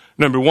words.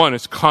 Number 1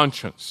 is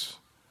conscience.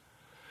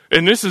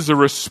 And this is a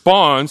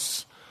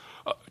response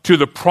to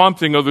the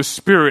prompting of the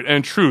Spirit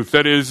and truth.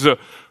 That is,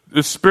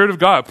 the Spirit of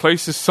God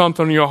places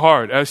something in your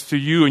heart as to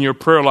you and your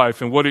prayer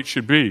life and what it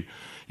should be.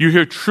 You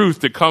hear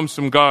truth that comes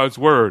from God's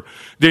word.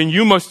 Then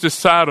you must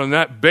decide on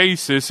that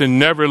basis and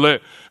never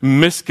let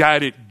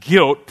misguided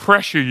guilt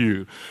pressure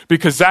you,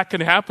 because that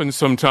can happen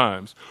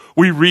sometimes.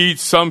 We read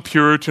some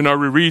Puritan or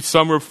we read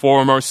some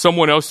Reform or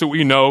someone else that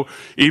we know,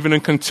 even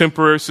in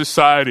contemporary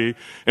society,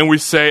 and we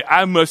say,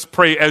 I must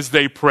pray as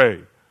they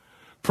pray.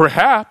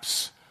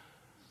 Perhaps,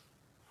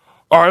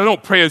 or I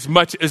don't pray as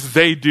much as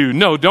they do.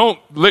 No, don't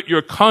let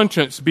your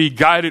conscience be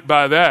guided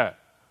by that.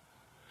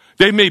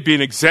 They may be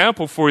an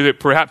example for you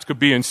that perhaps could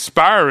be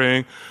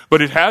inspiring,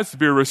 but it has to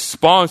be a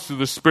response to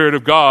the Spirit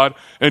of God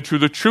and to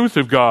the truth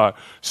of God.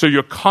 So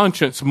your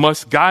conscience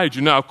must guide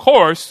you. Now, of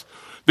course,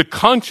 the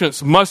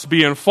conscience must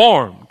be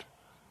informed.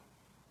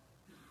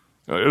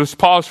 Let's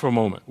pause for a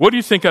moment. What do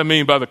you think I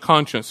mean by the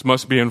conscience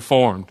must be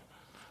informed?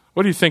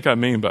 What do you think I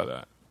mean by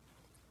that?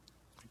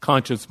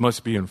 Conscience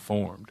must be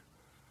informed.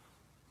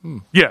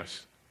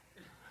 Yes.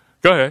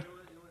 Go ahead.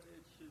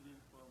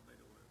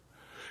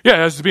 Yeah, it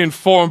has to be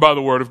informed by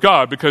the Word of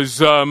God,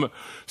 because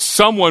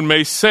someone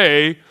may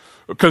say,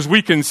 because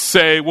we can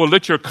say, well,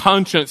 let your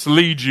conscience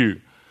lead you.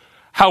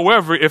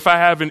 However, if I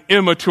have an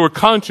immature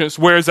conscience,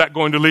 where is that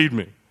going to lead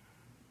me?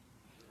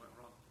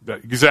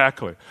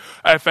 Exactly.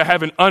 If I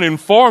have an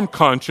uninformed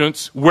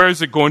conscience, where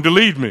is it going to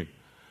lead me?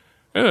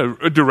 In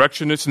a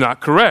direction that's not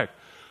correct.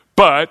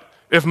 But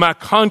if my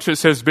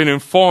conscience has been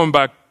informed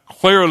by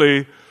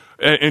clearly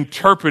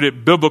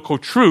interpreted biblical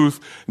truth,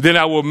 then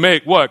I will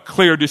make what?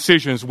 Clear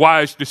decisions,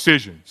 wise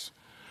decisions.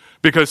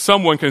 Because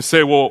someone can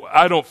say, well,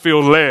 I don't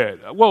feel led.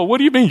 Well, what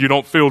do you mean you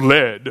don't feel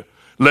led?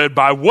 Led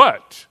by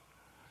what?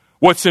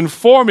 What's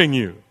informing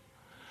you?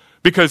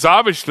 Because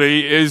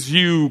obviously, as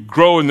you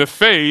grow in the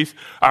faith,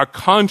 our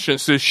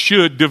consciences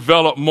should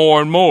develop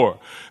more and more.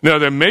 Now,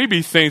 there may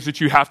be things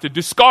that you have to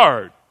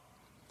discard.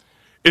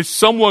 If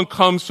someone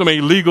comes from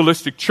a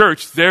legalistic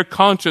church, their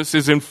conscience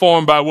is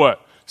informed by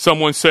what?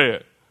 Someone say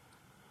it.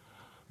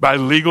 By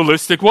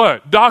legalistic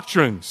what?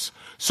 Doctrines.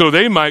 So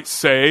they might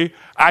say,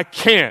 I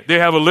can't. They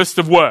have a list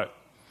of what?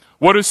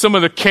 What are some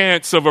of the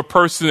can'ts of a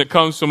person that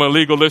comes from a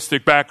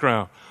legalistic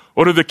background?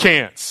 What are the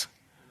can'ts?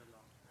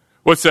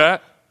 What's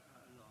that?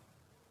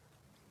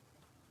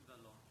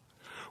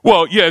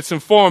 Well, yeah, it's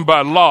informed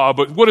by law,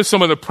 but what are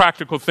some of the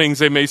practical things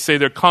they may say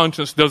their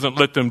conscience doesn't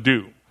let them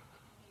do?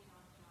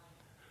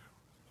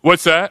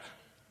 What's that?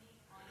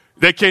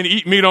 They can't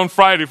eat meat on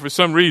Friday for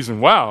some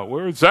reason. Wow,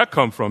 where does that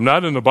come from?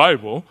 Not in the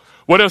Bible.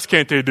 What else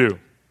can't they do?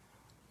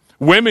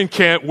 Women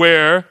can't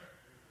wear.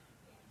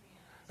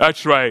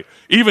 That's right.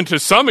 Even to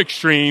some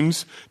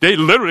extremes, they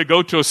literally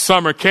go to a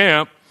summer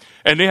camp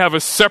and they have a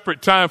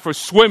separate time for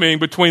swimming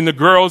between the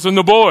girls and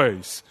the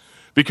boys,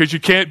 because you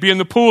can't be in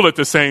the pool at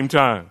the same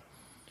time.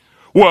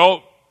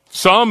 Well,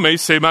 some may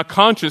say, my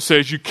conscience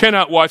says you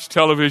cannot watch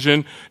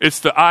television. It's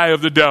the eye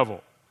of the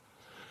devil.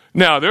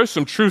 Now, there's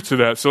some truth to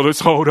that, so let's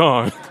hold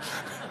on.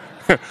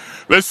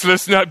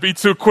 Let's not be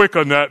too quick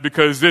on that,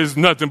 because there's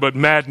nothing but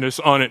madness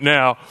on it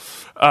now.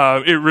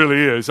 It really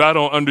is. I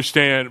don't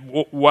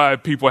understand why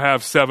people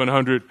have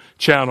 700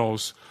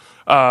 channels,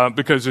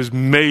 because there's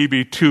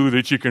maybe 2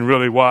 that you can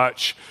really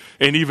watch,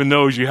 and even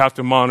those you have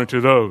to monitor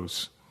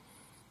those.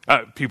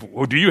 People,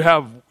 well, do you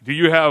have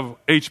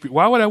HBO?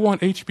 Why would I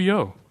want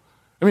HBO?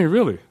 I mean,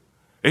 really,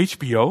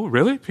 HBO?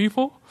 Really,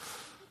 people?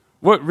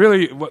 What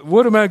really?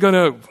 What am I going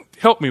to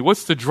help me?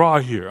 What's the draw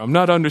here? I'm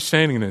not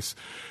understanding this.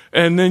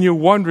 And then you're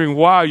wondering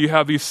why you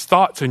have these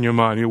thoughts in your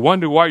mind. You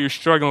wonder why you're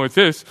struggling with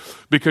this,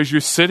 because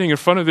you're sitting in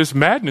front of this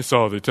madness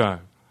all the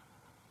time.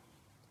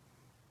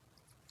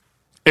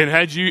 And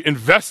had you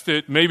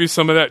invested maybe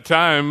some of that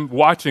time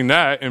watching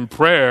that in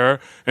prayer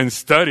and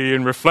study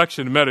and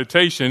reflection and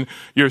meditation,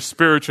 your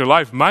spiritual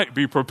life might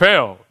be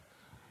propelled.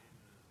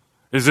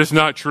 Is this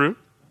not true?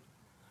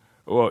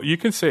 Well, you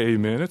can say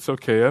amen. It's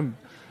okay.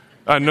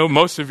 I know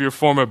most of you are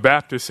former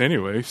Baptists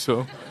anyway,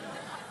 so.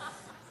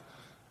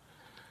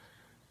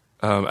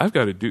 I've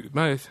got to do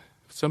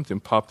something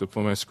popped up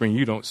on my screen.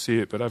 You don't see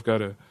it, but I've got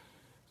to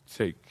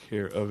take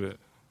care of it.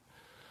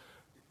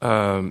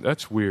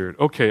 That's weird.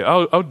 Okay,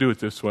 I'll do it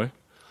this way.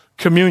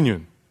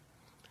 Communion.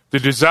 The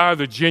desire of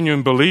the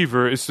genuine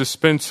believer is to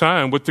spend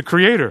time with the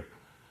Creator.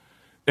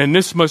 And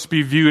this must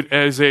be viewed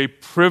as a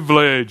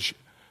privilege,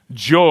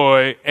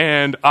 joy,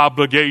 and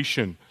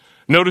obligation.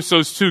 Notice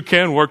those three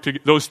can work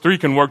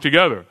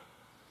together.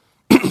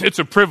 It's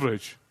a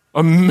privilege.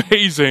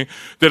 Amazing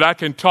that I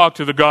can talk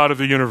to the God of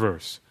the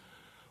universe.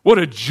 What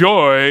a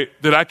joy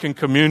that I can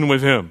commune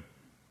with Him.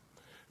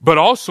 But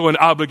also an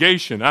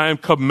obligation. I am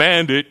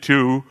commanded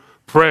to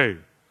pray.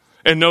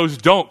 And those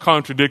don't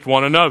contradict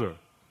one another.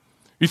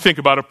 You think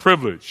about a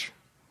privilege.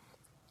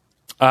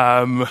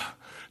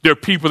 There are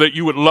people that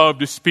you would love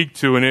to speak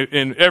to,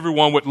 and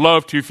everyone would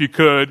love to, if you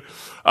could,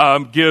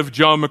 give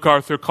John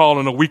MacArthur a call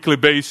on a weekly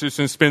basis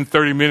and spend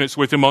 30 minutes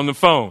with him on the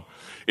phone.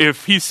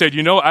 If he said,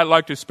 I'd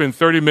like to spend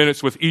 30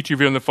 minutes with each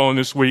of you on the phone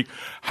this week,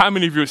 how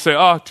many of you would say,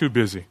 too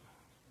busy?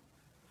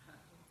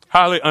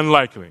 Highly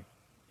unlikely.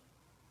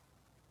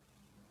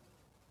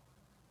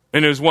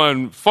 And there's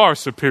one far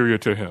superior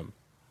to him,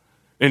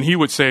 and he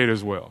would say it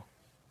as well.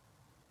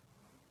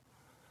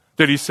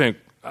 That he's saying,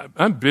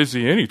 I'm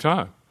busy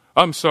anytime.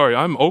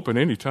 I'm open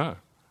anytime.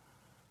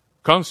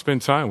 Come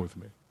spend time with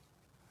me.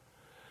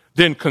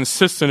 Then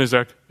consistent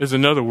is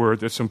another word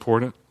that's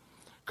important.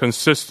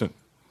 Consistent.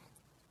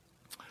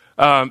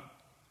 And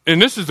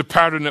this is the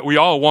pattern that we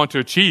all want to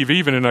achieve,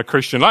 even in our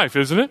Christian life,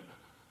 isn't it?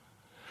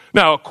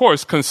 Now, of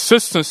course,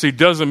 consistency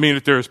doesn't mean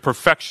that there is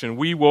perfection.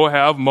 We will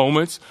have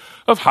moments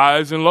of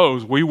highs and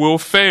lows. We will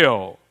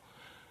fail.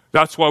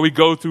 That's why we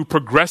go through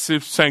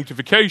progressive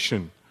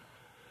sanctification.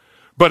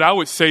 But I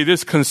would say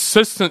this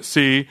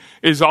consistency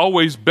is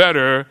always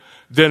better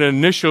than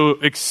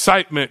initial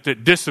excitement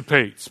that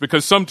dissipates.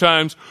 Because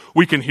sometimes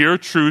we can hear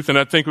truth, and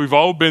I think we've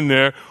all been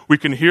there. We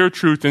can hear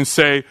truth and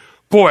say,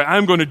 boy,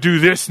 I'm going to do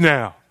this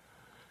now.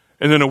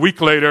 And then a week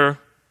later,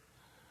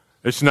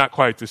 it's not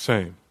quite the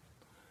same.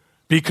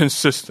 Be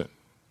consistent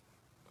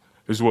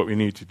is what we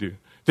need to do.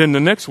 Then the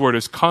next word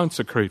is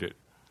consecrated.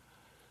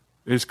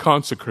 Is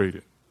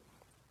consecrated.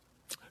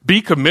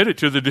 Be committed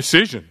to the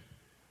decision.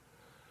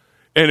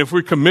 And if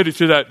we're committed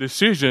to that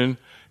decision,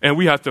 and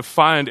we have to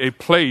find a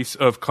place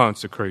of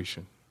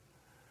consecration.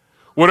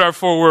 What are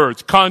 4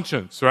 words?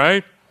 Conscience,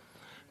 right?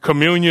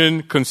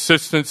 Communion,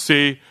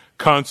 consistency,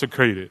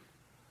 consecrated.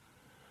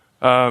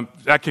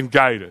 That can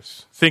guide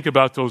us. Think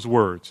about those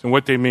words and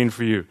what they mean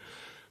for you.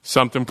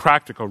 Something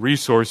practical,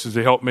 resources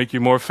to help make you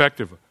more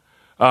effective.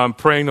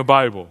 Praying the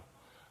Bible.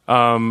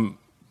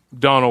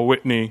 Donald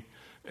Whitney.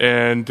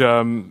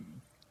 And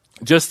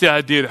just the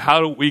idea of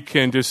how we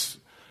can just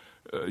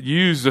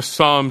use the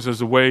Psalms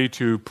as a way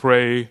to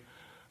pray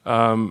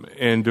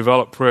and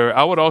develop prayer.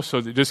 I would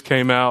also, that just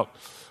came out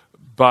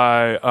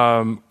by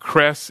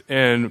Kress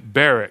and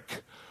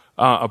Barrick,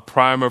 a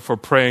primer for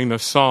praying the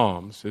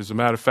Psalms. As a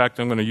matter of fact,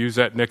 I'm going to use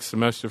that next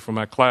semester for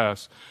my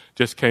class.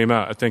 Just came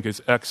out. I think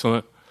it's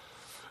excellent.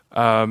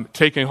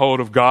 Taking Hold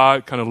of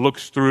God kind of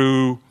looks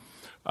through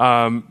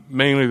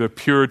mainly the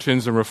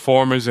Puritans and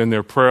Reformers and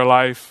their prayer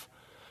life.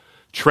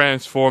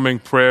 Transforming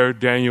Prayer,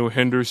 Daniel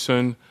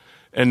Henderson,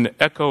 and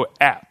the Echo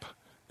app,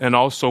 and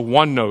also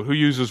OneNote. Who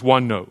uses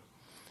OneNote?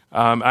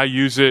 I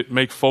use it,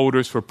 make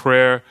folders for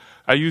prayer.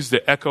 I use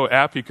the Echo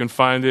app. You can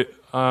find it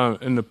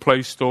in the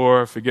Play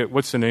Store. I forget,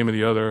 what's the name of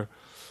the other?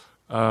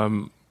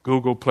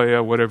 Google Play,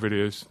 whatever it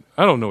is.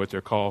 I don't know what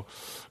they're called.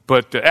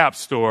 But the App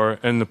Store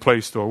and the Play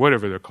Store,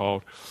 whatever they're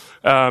called.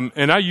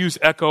 And I use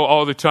Echo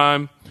all the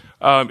time.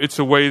 It's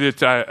a way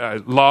that I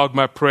log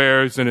my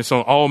prayers, and it's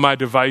on all my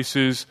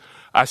devices.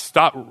 I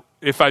stop,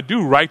 if I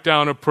do write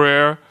down a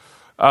prayer,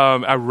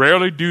 I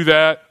rarely do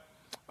that.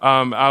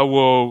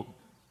 I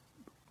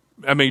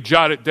may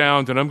jot it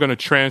down, then I'm going to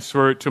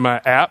transfer it to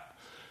my app.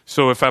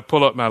 So if I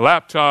pull up my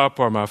laptop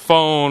or my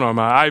phone or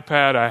my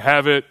iPad, I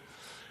have it.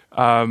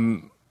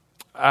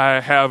 I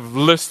have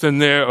lists in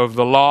there of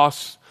the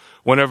lost.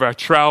 Whenever I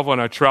travel,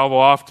 and I travel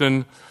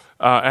often,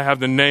 I have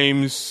the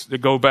names that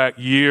go back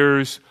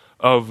years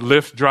of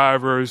Lyft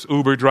drivers,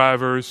 Uber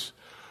drivers,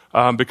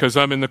 because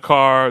I'm in the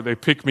car, they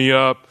pick me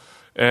up,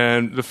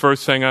 and the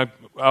first thing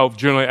I'll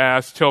generally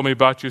ask, tell me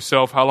about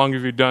yourself, how long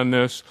have you done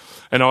this?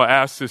 And I'll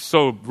ask this,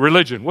 so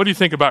religion, what do you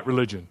think about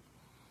religion?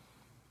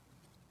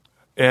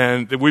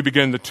 And we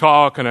begin to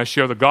talk, and I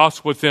share the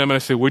gospel with them, and I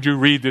say, would you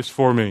read this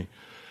for me?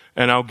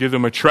 And I'll give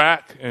them a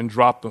track and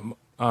drop them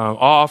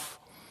off,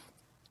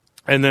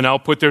 and then I'll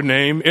put their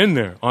name in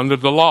there under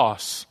the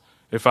loss,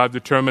 if I've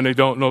determined they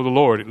don't know the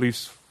Lord, at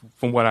least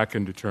from what I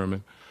can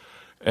determine.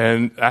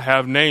 And I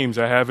have names.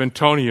 I have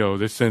Antonio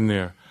that's in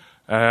there.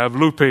 I have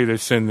Lupe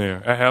that's in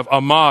there. I have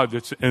Ahmad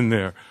that's in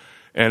there.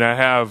 And I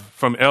have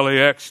from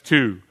LAX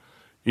too,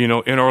 in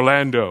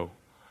Orlando,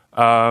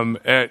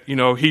 at,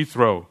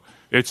 Heathrow.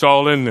 It's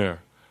all in there.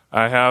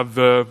 I have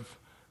the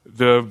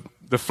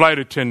flight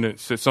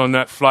attendants that's on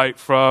that flight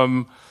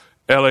from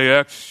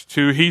LAX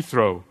to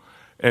Heathrow,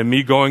 and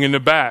me going in the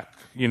back,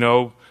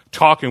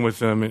 talking with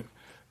them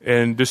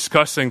and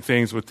discussing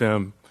things with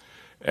them.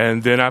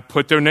 And then I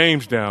put their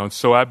names down.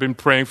 So I've been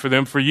praying for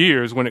them for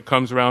years when it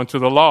comes around to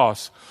the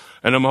loss.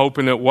 And I'm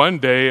hoping that one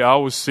day I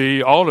will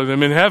see all of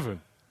them in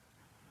heaven.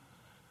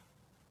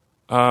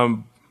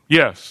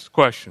 Yes,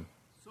 question.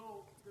 So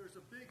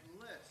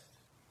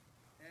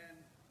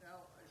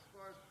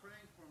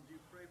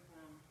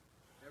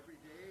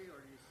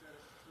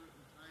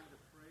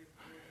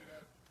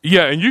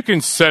Yeah, and you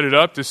can set it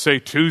up to say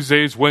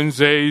Tuesdays,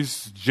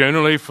 Wednesdays.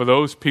 Generally, for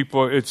those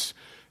people, it's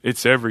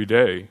every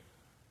day.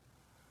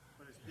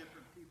 But it's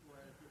different people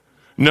at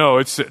different. No,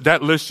 it's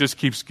that list just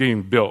keeps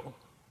getting built.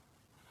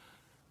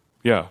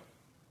 Yeah,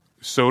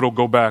 so it'll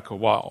go back a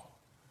while.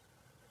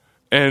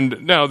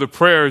 And now the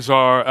prayers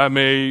are, I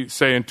may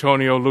say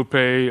Antonio,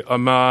 Lupe,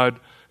 Ahmad,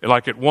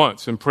 like at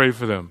once and pray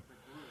for them.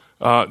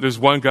 There's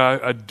one guy,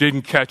 I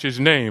didn't catch his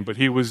name, but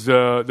he was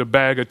the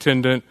bag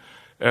attendant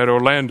at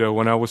Orlando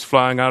when I was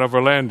flying out of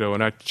Orlando.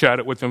 And I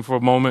chatted with him for a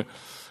moment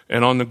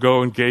and on the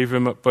go and gave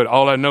him, but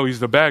all I know,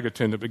 he's the bag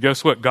attendant. But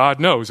guess what? God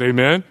knows,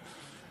 amen?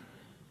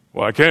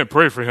 Well, I can't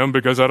pray for him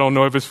because I don't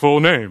know of his full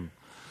name.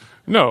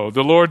 No,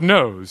 the Lord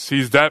knows.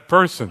 He's that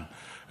person.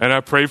 And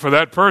I pray for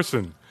that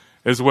person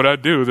is what I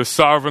do. The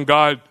sovereign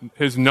God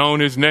has known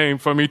his name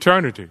from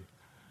eternity.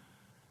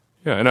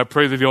 Yeah, and I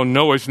pray that he'll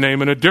know his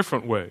name in a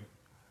different way.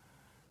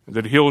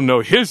 That he'll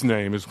know his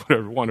name is what I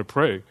want to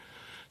pray.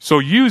 So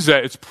use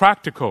that. It's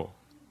practical.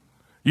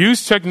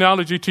 Use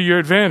technology to your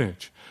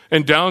advantage.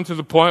 And down to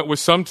the point where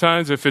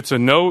sometimes if it's a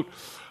note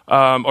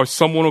or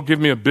someone will give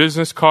me a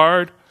business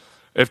card,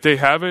 if they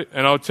have it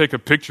and I'll take a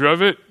picture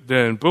of it,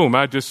 then boom,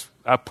 I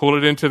pull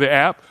it into the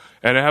app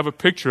and I have a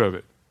picture of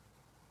it.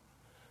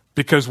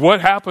 Because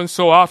what happens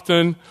so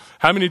often,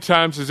 how many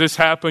times does this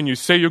happen? You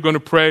say you're going to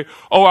pray.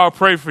 Oh, I'll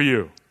pray for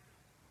you.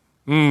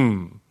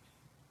 Then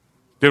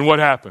what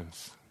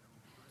happens?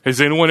 Has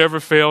anyone ever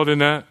failed in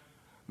that?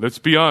 Let's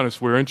be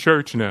honest. We're in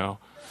church now.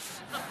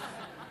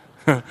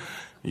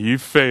 You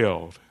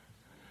failed.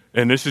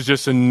 And this is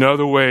just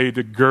another way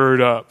to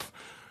gird up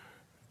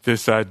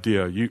this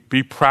idea. You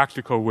be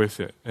practical with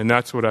it. And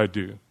that's what I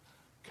do.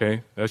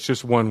 Okay? That's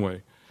just one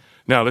way.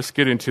 Now, let's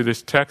get into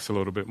this text a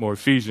little bit more.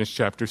 Ephesians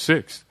chapter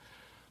 6.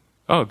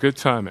 Oh, good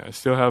time, man. I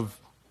still have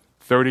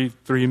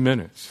 33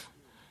 minutes.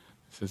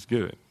 This is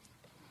good.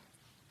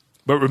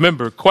 But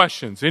remember,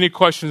 questions. Any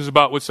questions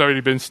about what's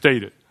already been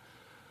stated?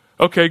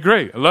 Okay,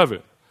 great. I love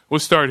it. We'll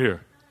start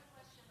here.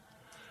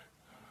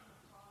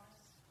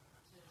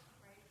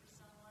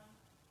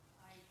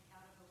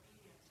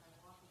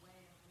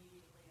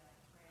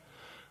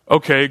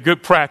 Okay,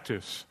 good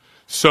practice.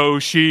 So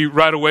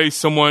right away,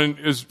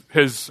 someone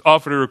has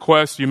offered a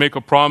request. You make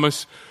a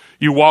promise.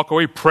 You walk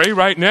away. Pray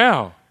right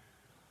now.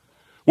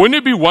 Wouldn't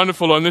it be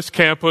wonderful on this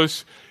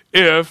campus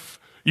if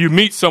you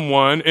meet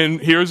someone,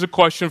 and here's a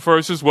question for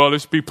us as well.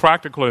 Let's be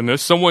practical in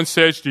this. Someone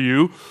says to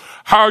you,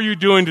 how are you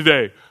doing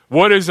today?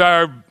 What is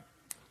our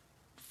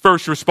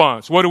first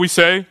response? What do we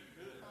say?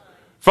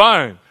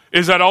 Fine.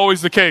 Is that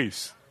always the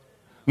case?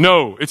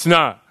 No, it's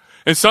not.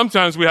 And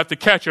sometimes we have to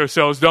catch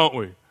ourselves, don't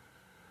we?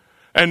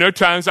 And there are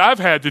times I've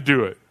had to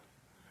do it.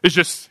 It's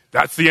just,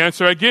 that's the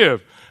answer I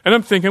give. And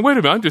I'm thinking, wait a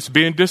minute, I'm just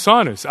being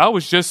dishonest. I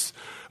was just,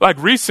 like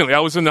recently, I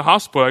was in the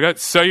hospital. I got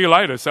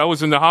cellulitis. I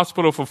was in the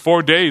hospital for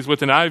 4 days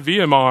with an IV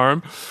in my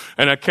arm.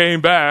 And I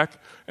came back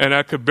and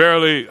I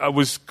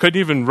couldn't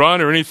even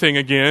run or anything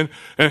again.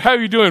 And how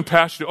are you doing,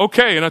 Pastor?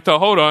 Okay. And I thought,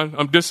 hold on,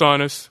 I'm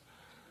dishonest.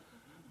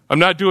 I'm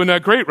not doing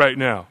that great right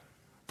now.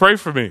 Pray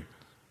for me.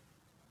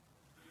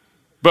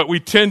 But we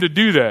tend to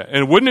do that.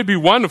 And wouldn't it be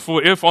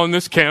wonderful if on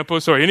this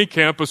campus or any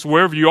campus,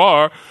 wherever you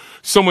are,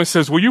 someone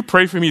says, will you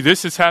pray for me?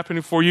 This is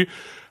happening for you.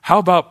 How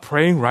about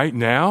praying right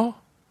now?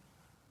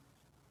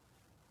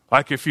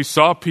 Like if you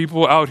saw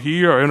people out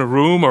here or in a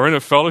room or in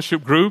a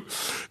fellowship group,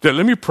 that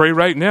let me pray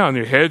right now. And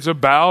your heads are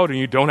bowed and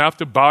you don't have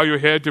to bow your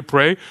head to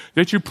pray,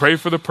 that you pray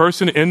for the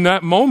person in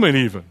that moment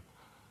even.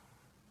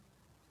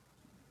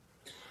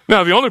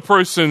 Now, the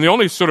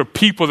only sort of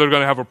people that are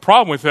going to have a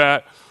problem with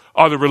that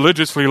are the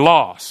religiously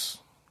lost.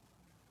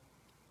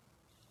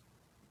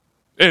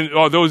 And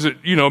or those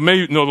that,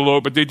 may know the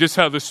Lord, but they just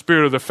have the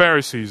spirit of the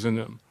Pharisees in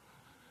them.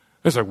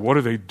 It's like, what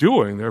are they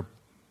doing? They're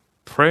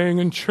praying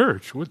in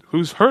church.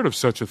 Who's heard of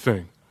such a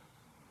thing?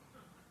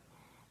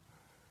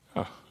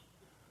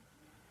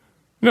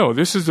 No,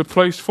 this is the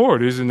place for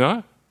it, is it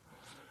not?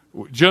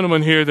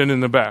 Gentleman here, then in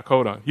the back.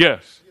 Hold on.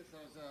 Yes? Yes, I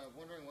was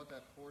wondering what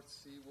that fourth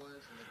C was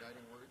in the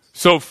guiding words.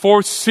 So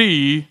fourth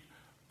C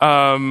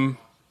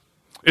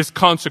is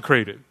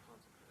consecrated.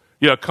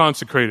 Yeah,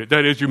 consecrated.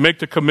 That is, you make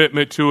the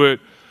commitment to it,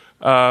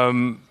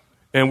 and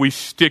we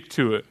stick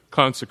to it.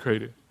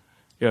 Consecrated.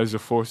 Yeah, there's a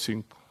fourth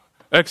C.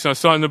 Excellent. I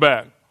saw in the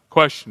back.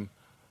 Question.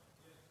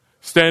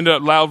 Stand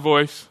up, loud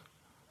voice.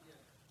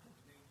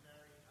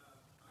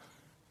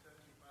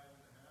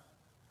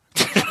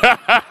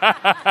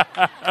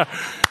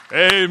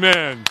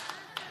 Amen.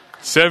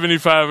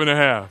 75 and a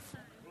half.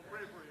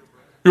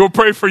 We'll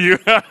pray for you.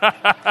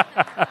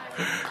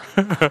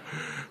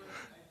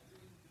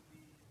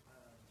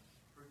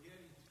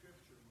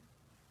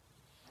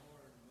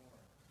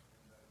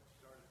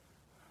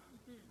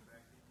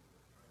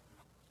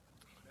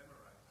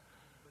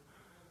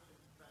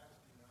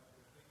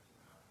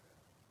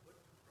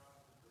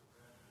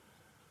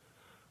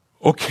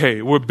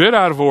 Okay, we're a bit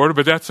out of order,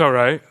 but that's all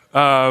right.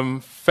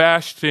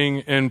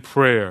 Fasting and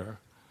prayer.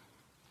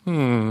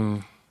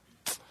 Okay,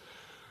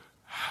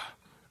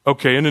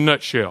 in a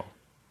nutshell.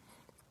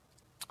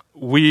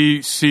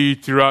 We see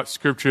throughout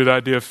Scripture the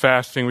idea of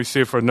fasting. We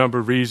see it for a number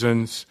of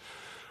reasons.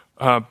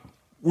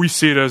 We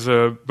see it as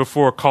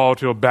before a call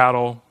to a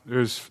battle.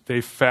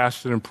 They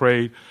fasted and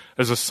prayed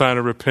as a sign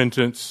of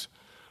repentance.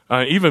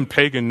 Even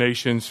pagan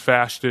nations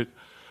fasted.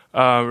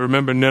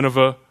 Remember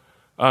Nineveh?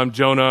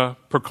 Jonah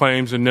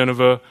proclaims in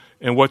Nineveh,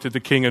 and what did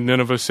the king of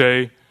Nineveh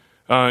say?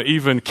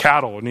 Even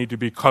cattle need to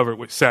be covered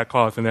with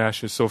sackcloth and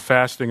ashes. So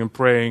fasting and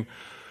praying,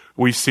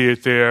 we see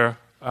it there.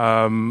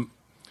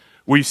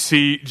 We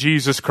see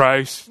Jesus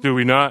Christ, do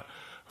we not?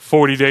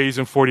 40 days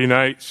and 40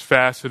 nights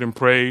fasted and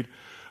prayed.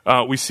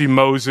 We see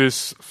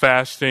Moses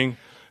fasting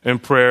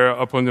and prayer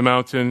up on the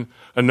mountain.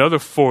 Another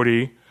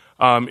 40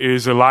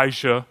 is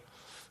Elijah,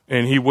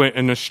 and he went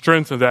in the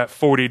strength of that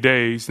 40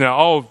 days. Now,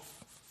 all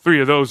three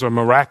of those are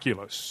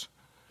miraculous.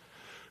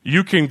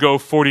 You can go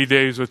 40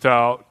 days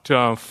without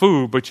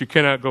food, but you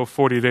cannot go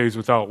 40 days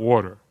without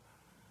water.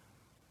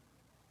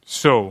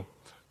 So,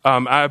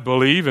 I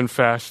believe in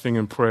fasting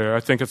and prayer. I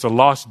think it's a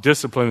lost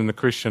discipline in the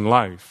Christian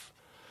life.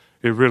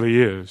 It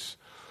really is.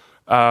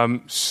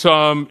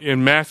 Some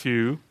in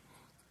Matthew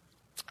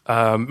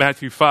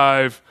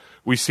 5,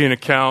 we see an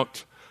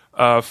account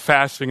of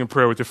fasting and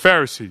prayer with the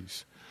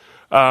Pharisees.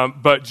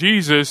 But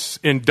Jesus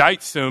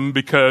indicts them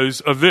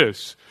because of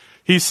this.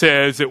 He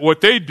says that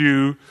what they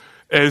do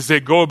is they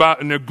go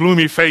about in their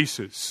gloomy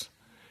faces,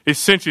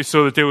 essentially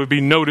so that they would be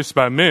noticed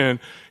by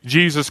men.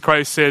 Jesus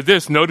Christ said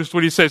this. Notice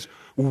what he says,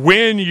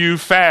 when you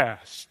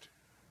fast.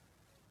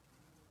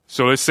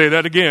 So let's say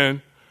that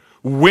again.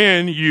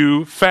 When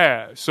you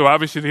fast. So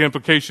obviously the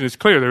implication is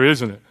clear there,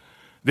 isn't it?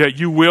 That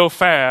you will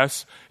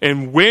fast,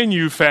 and when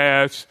you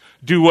fast,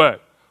 do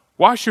what?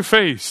 Wash your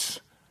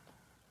face.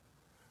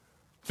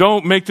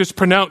 Don't make this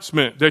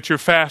pronouncement that you're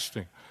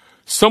fasting.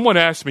 Someone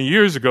asked me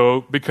years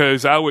ago,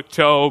 because I would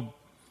tell,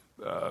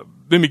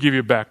 let me give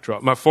you a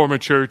backdrop. My former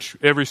church,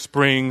 every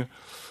spring,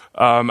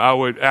 I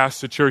would ask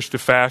the church to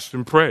fast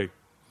and pray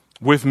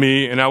with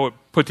me, and I would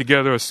put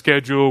together a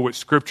schedule with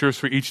scriptures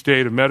for each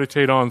day to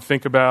meditate on,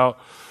 think about.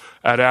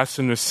 I'd ask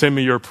them to send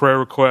me your prayer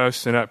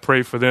requests, and I'd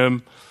pray for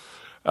them.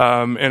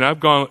 And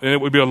it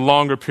would be a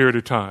longer period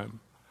of time.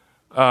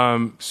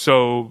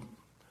 So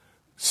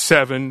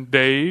 7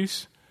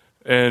 days,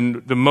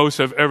 and the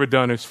most I've ever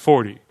done is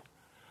 40.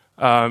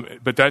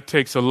 But that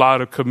takes a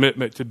lot of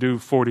commitment to do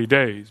 40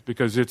 days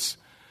because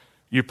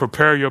you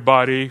prepare your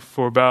body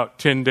for about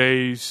 10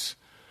 days,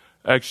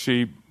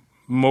 actually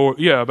more,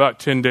 about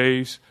 10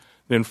 days,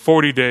 then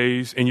 40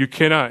 days, and you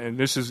cannot, and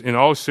this is in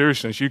all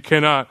seriousness, you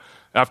cannot,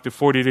 after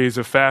 40 days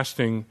of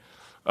fasting,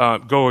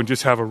 go and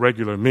just have a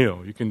regular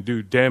meal. You can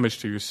do damage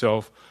to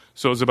yourself.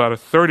 So it's about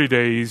 30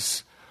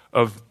 days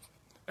of,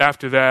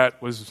 after that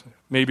was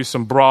maybe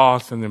some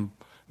broth and then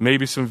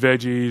maybe some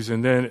veggies.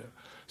 And then,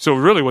 so it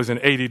really was an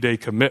 80-day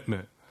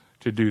commitment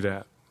to do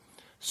that.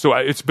 So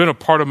it's been a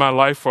part of my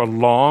life for a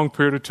long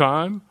period of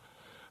time.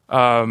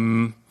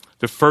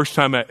 The first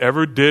time I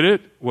ever did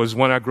it was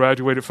when I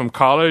graduated from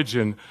college,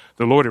 and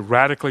the Lord had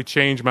radically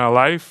changed my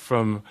life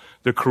from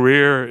the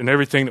career and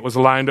everything that was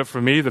lined up for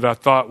me that I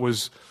thought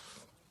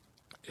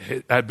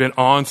I'd been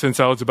on since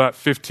I was about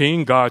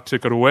 15. God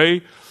took it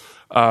away.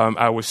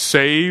 I was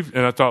saved,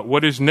 and I thought,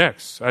 what is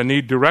next? I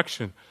need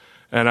direction.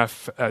 And I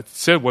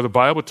said, well, the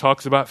Bible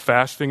talks about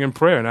fasting and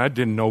prayer, and I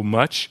didn't know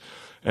much,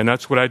 and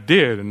that's what I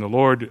did. And the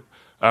Lord,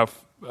 I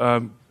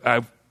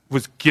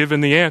was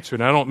given the answer,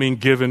 and I don't mean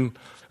given,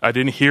 I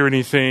didn't hear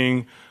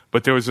anything,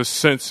 but there was a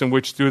sense in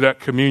which through that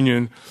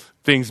communion,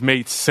 things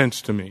made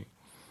sense to me.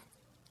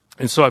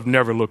 And so I've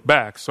never looked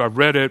back. So I've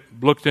read it,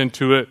 looked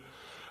into it.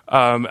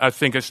 I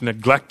think it's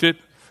neglected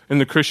in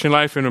the Christian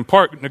life, and in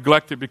part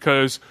neglected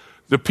because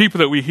the people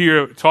that we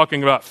hear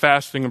talking about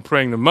fasting and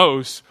praying the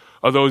most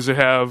are those that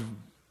have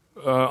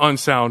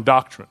unsound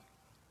doctrine.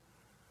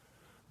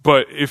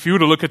 But if you were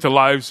to look at the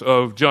lives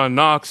of John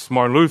Knox,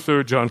 Martin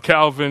Luther, John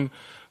Calvin,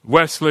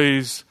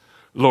 Wesley's,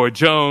 Lloyd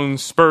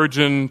Jones,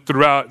 Spurgeon,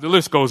 throughout, the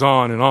list goes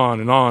on and on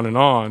and on and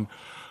on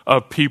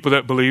of people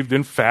that believed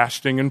in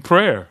fasting and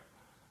prayer.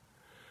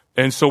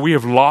 And so we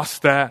have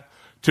lost that.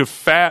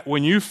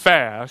 When you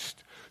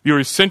fast, you're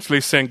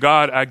essentially saying,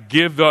 God, I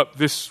give up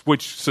this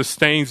which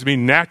sustains me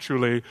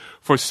naturally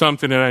for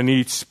something that I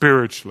need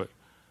spiritually.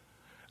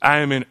 I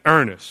am in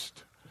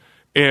earnest.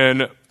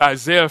 In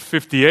Isaiah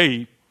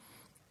 58,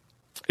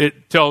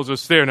 it tells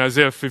us there in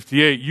Isaiah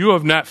 58, you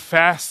have not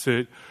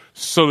fasted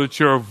so that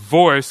your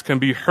voice can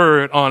be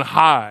heard on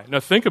high.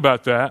 Now think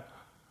about that.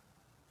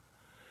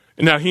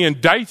 Now he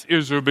indicts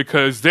Israel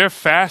because they're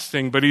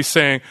fasting, but he's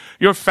saying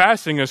your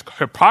fasting is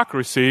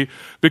hypocrisy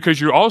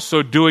because you're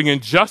also doing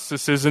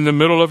injustices in the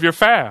middle of your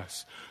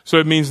fast. So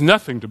it means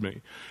nothing to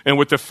me. And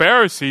with the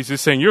Pharisees,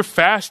 he's saying you're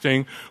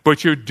fasting,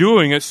 but you're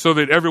doing it so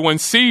that everyone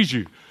sees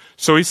you.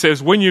 So he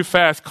says, when you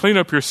fast, clean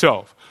up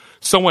yourself.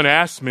 Someone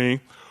asked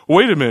me,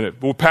 wait a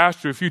minute, well,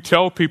 Pastor, if you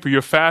tell people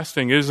you're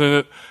fasting,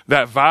 isn't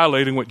that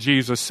violating what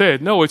Jesus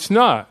said? No, it's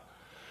not.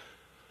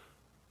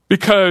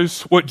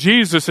 Because what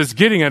Jesus is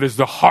getting at is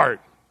the heart.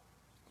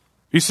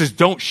 He says,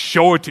 don't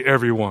show it to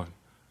everyone.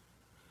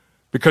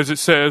 Because it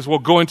says, well,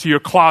 go into your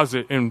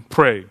closet and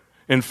pray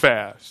and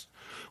fast.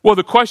 Well,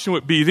 the question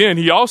would be then,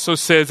 he also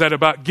says that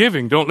about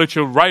giving. Don't let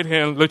your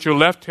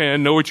left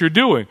hand know what you're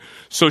doing.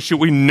 So should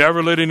we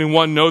never let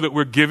anyone know that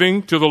we're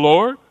giving to the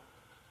Lord?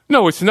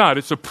 No, it's not.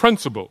 It's a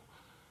principle.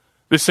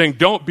 They're saying,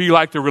 don't be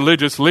like the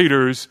religious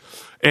leaders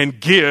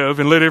and give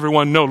and let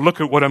everyone know, look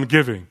at what I'm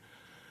giving.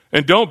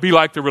 And don't be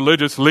like the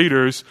religious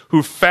leaders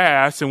who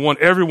fast and want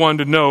everyone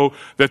to know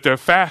that they're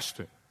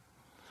fasting.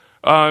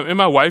 And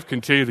my wife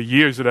can tell you the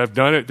years that I've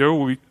done it.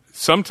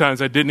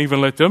 Sometimes I didn't even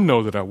let them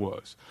know that I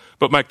was.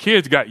 But my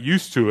kids got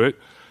used to it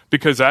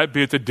because I'd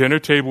be at the dinner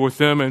table with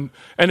them and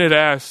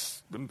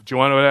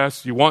Joanna would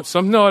ask, you want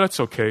some? No, that's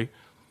okay.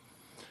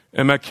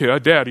 And my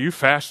kid, Dad, are you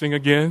fasting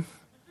again?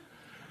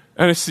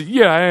 And I said,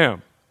 yeah, I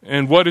am.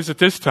 And what is it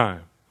this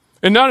time?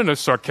 And not in a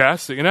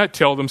sarcastic, and I'd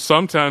tell them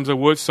sometimes I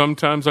would,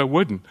 sometimes I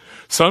wouldn't.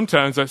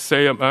 Sometimes I'd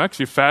say, I'm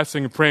actually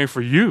fasting and praying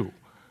for you.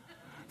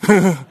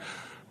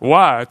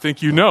 Why? I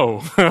think you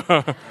know.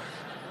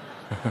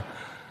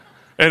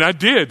 And I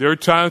did. There are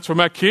times for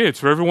my kids,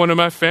 for everyone in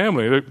my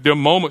family. There are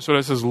moments when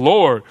I says,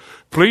 Lord,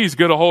 please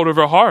get a hold of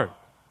her heart.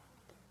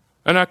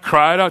 And I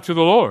cried out to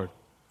the Lord.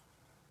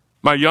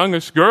 My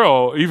youngest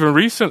girl, even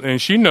recently,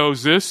 and she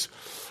knows this,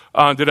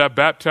 that I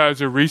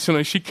baptized her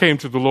recently. She came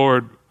to the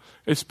Lord,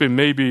 it's been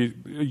maybe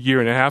a year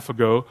and a half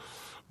ago,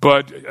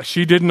 but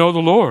she didn't know the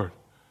Lord.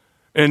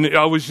 And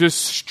I was just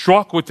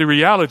struck with the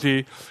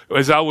reality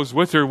as I was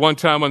with her one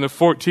time on the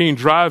 14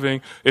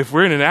 driving. If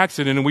we're in an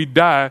accident and we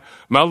die,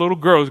 my little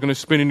girl is going to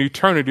spend an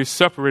eternity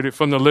separated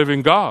from the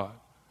living God.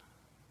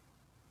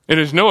 And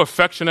there's no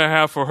affection I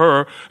have for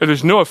her, and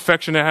there's no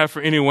affection I have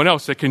for anyone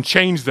else that can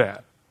change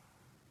that.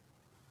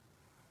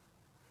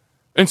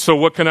 And so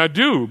what can I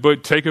do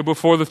but take her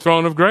before the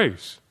throne of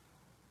grace?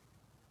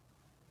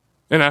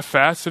 And I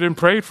fasted and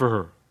prayed for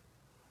her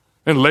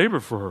and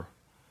labored for her.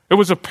 It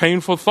was a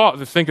painful thought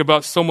to think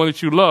about someone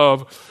that you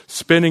love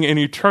spending an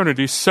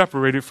eternity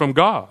separated from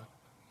God.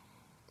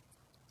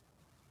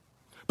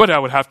 But I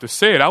would have to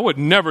say it. I would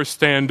never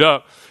stand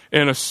up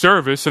in a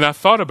service, and I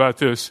thought about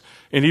this,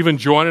 and even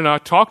Joanna and I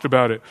talked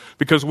about it,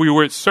 because we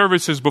were at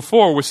services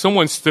before where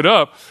someone stood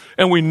up,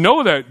 and we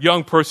know that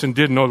young person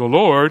didn't know the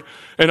Lord,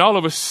 and all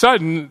of a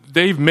sudden,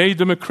 they've made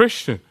them a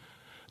Christian.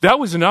 That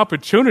was an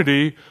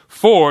opportunity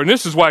and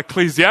this is why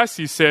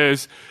Ecclesiastes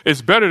says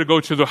it's better to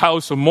go to the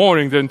house of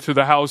mourning than to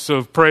the house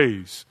of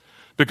praise,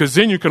 because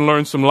then you can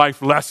learn some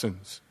life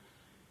lessons.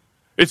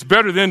 It's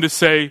better than to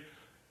say,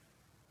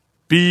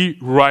 be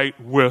right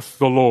with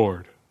the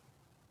Lord.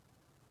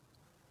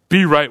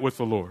 Be right with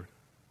the Lord.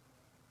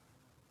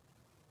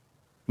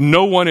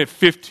 No one at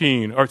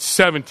 15 or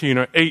 17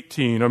 or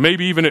 18 or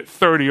maybe even at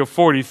 30 or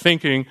 40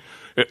 thinking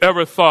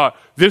ever thought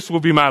this will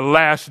be my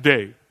last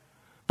day.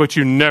 But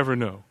you never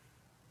know.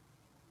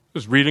 I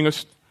was reading a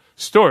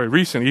story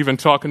recently, even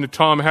talking to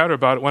Tom Hatter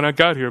about it when I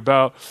got here,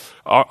 about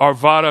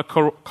Arvada,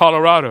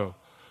 Colorado.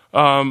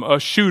 A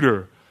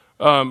shooter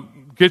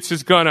gets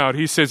his gun out.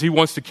 He says he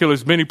wants to kill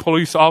as many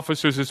police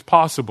officers as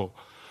possible.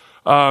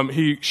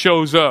 He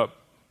shows up,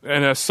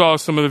 and I saw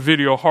some of the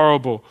video,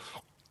 horrible,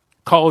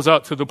 calls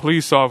out to the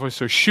police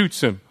officer,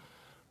 shoots him,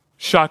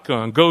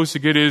 shotgun, goes to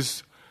get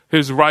his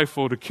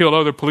rifle to kill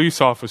other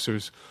police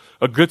officers.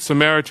 A good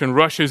Samaritan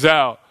rushes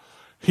out.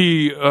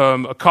 He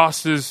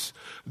accosts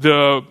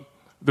the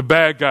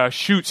bad guy,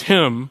 shoots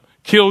him,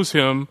 kills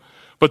him,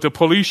 but the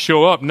police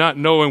show up not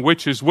knowing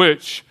which is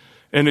which,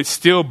 and it's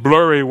still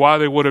blurry why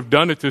they would have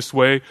done it this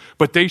way,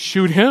 but they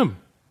shoot him.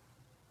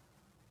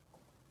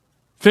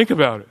 Think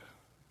about it.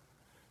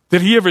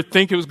 Did he ever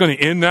think it was going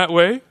to end that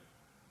way?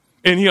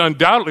 And he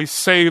undoubtedly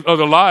saved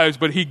other lives,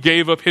 but he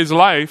gave up his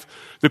life.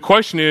 The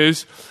question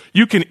is,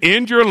 you can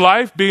end your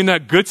life being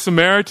that good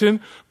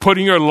Samaritan,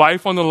 putting your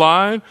life on the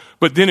line,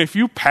 but then if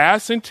you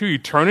pass into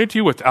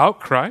eternity without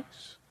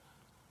Christ,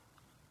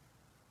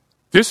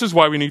 this is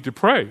why we need to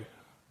pray.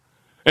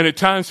 And at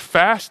times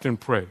fast and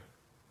pray.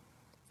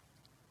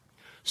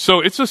 So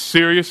it's a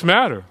serious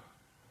matter.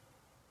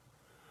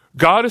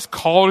 God has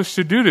called us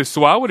to do this.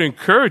 So I would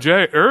encourage you,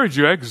 I urge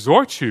you, I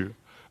exhort you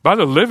by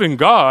the living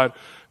God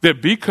that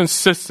be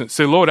consistent.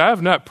 Say, Lord, I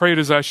have not prayed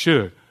as I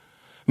should.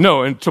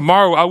 No, and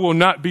tomorrow I will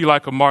not be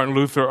like a Martin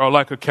Luther or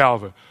like a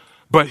Calvin.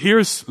 But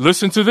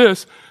listen to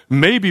this,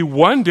 maybe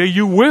one day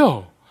you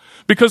will.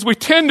 Because we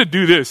tend to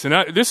do this,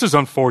 and this is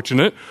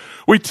unfortunate.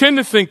 We tend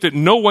to think that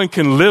no one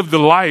can live the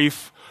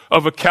life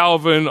of a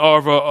Calvin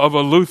or of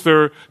a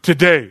Luther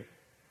today,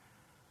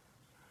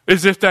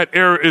 as if that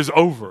era is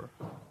over.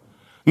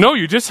 No,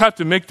 you just have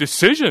to make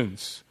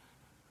decisions,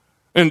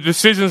 and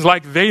decisions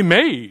like they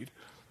made.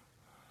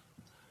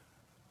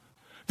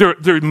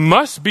 There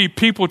must be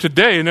people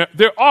today, and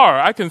there are.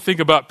 I can think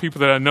about people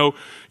that I know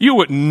you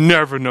would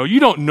never know. You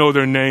don't know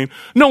their name.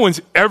 No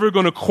one's ever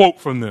going to quote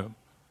from them.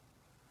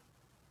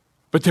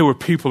 But they were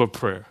people of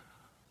prayer.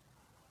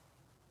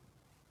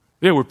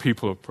 They were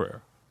people of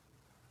prayer.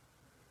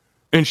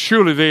 And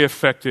surely they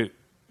affected,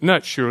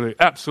 not surely,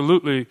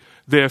 absolutely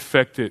they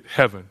affected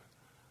heaven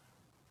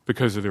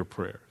because of their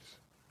prayers.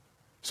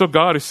 So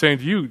God is saying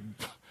to you,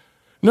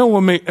 no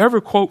one may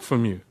ever quote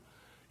from you.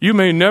 You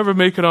may never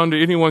make it onto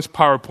anyone's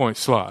PowerPoint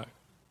slide.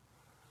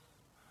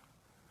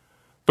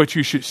 but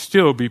you should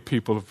still be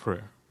people of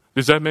prayer.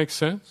 Does that make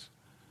sense?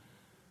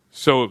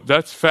 So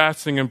that's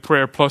fasting and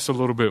prayer plus a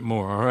little bit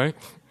more, all right?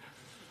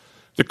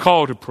 The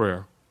call to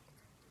prayer.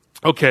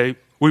 Okay,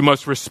 we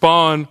must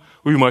respond,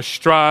 we must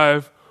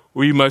strive,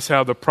 we must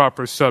have the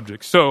proper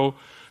subject. So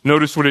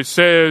notice what it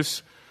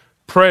says,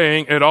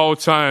 praying at all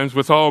times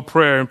with all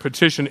prayer and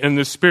petition in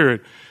the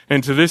Spirit.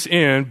 And to this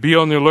end, be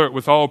on the alert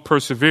with all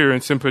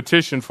perseverance and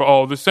petition for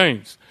all the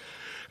saints,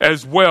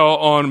 as well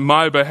on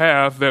my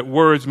behalf, that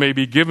words may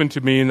be given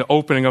to me in the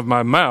opening of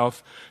my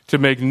mouth to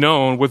make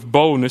known with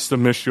boldness the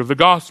mystery of the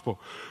gospel,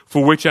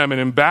 for which I'm an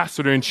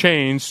ambassador in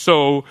chains,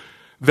 so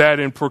that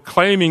in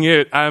proclaiming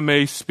it I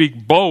may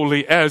speak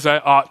boldly as I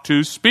ought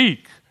to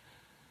speak.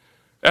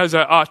 As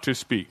I ought to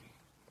speak.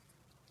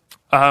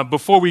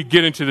 Before we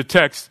get into the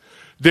text,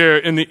 there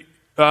in the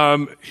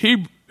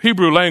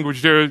Hebrew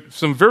language, there are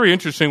some very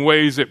interesting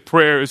ways that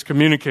prayer is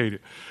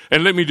communicated.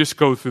 And let me just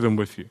go through them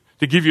with you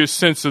to give you a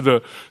sense of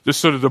the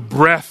sort of the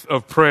breadth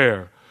of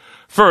prayer.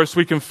 First,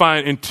 we can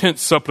find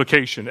intense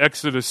supplication.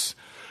 Exodus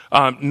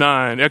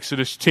 9,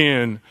 Exodus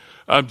 10,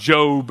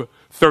 Job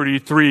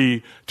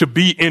 33, to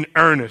be in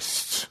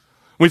earnest.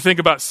 When we think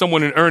about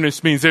someone in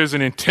earnest means there's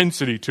an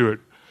intensity to it.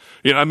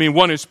 You know, I mean,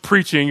 one is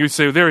preaching, you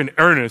say they're in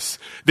earnest,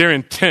 they're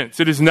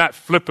intense. It is not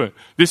flippant.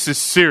 This is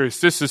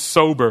serious. This is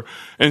sober.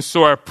 And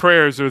so our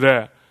prayers are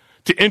that.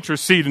 To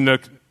intercede in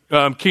the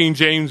King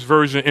James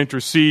Version,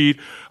 intercede,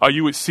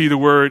 you would see the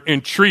word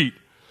entreat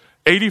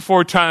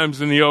 84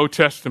 times in the Old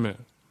Testament.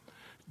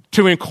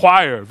 To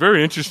inquire,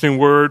 very interesting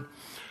word,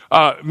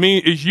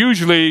 is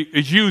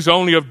used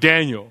only of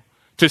Daniel,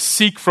 to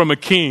seek from a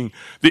king.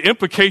 The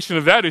implication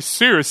of that is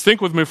serious. Think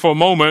with me for a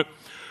moment.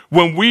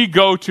 When we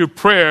go to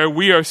prayer,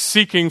 we are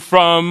seeking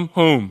from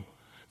whom?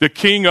 The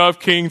King of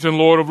Kings and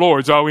Lord of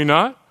Lords, are we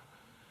not?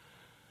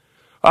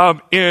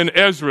 In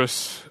Ezra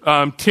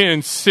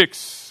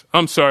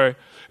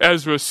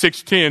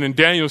 6:10 and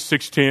Daniel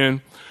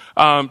 6:10,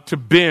 to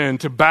bend,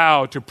 to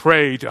bow, to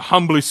pray, to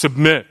humbly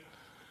submit.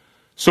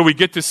 So we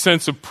get this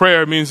sense of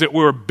prayer means that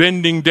we're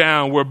bending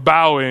down, we're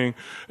bowing.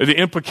 The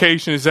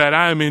implication is that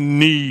I'm in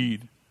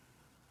need.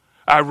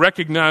 I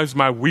recognize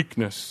my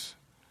weakness.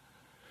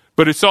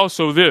 But it's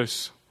also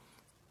this,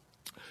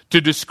 to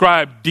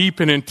describe deep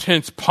and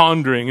intense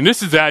pondering. And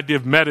this is the idea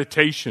of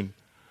meditation,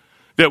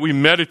 that we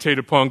meditate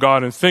upon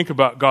God and think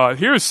about God.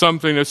 Here's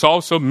something that's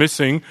also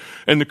missing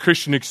in the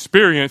Christian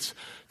experience,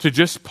 to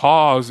just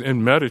pause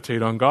and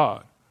meditate on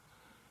God.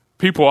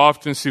 People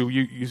often see,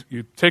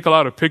 you take a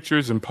lot of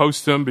pictures and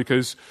post them,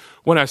 because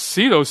when I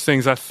see those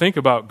things, I think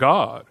about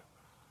God.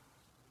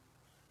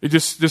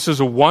 This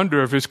is a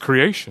wonder of his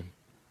creation.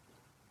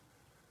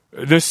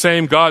 This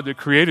same God that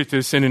created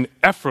this in an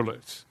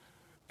effortless,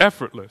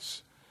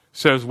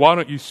 says, why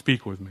don't you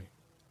speak with me?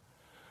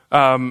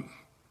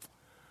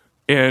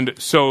 And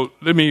so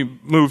let me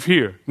move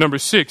here. Number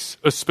 6,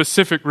 a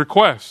specific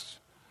request.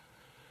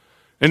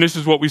 And this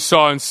is what we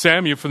saw in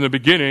Samuel from the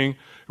beginning,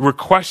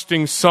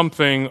 requesting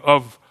something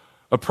of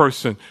a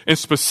person. And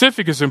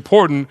specific is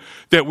important,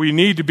 that we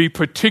need to be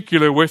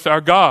particular with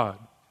our God.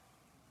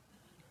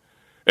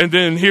 And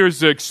then here's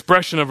the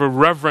expression of a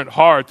reverent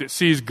heart that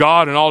sees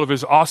God in all of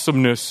his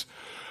awesomeness.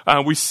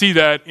 We see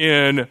that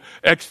in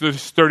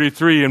Exodus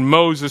 33, and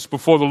Moses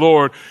before the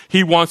Lord,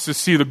 he wants to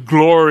see the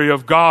glory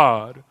of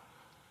God.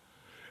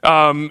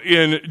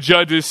 In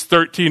Judges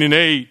 13 and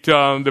 8,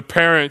 the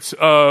parents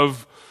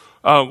of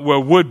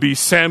would-be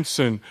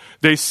Samson,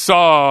 they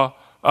saw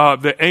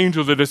the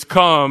angel that has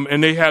come,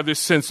 and they have this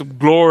sense of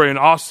glory and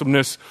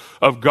awesomeness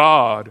of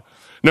God.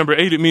 Number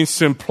 8, it means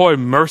to employ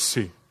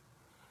mercy.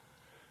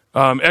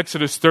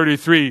 Exodus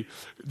 33,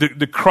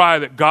 the cry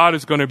that God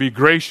is going to be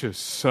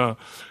gracious.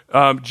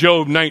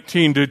 Job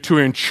 19, to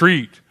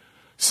entreat.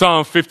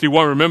 Psalm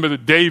 51, remember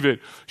that David,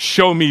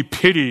 show me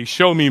pity,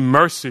 show me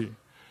mercy.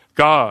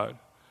 God.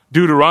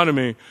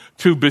 Deuteronomy,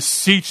 to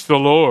beseech the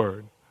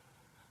Lord.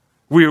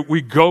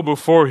 We go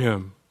before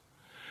him.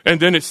 And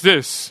then it's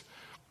this.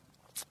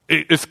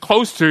 It's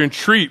close to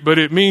entreat, but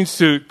it means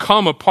to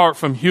come apart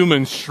from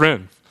human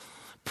strength.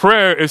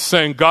 Prayer is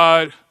saying,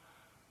 God,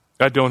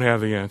 I don't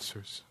have the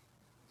answers.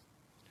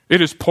 It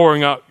is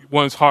pouring out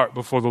one's heart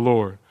before the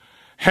Lord.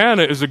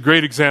 Hannah is a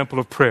great example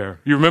of prayer.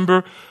 You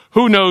remember?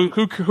 Who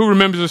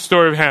remembers the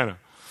story of Hannah?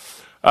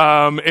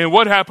 And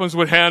what happens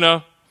with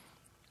Hannah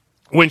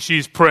when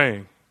she's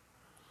praying?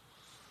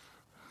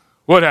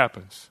 What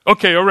happens?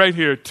 Okay, all right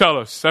here, tell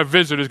us. Our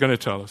visitor is going to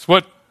tell us.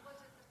 What?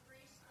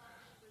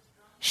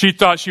 She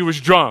thought she was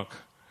drunk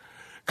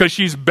because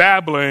she's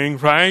babbling,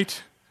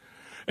 right?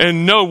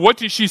 And no, what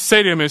did she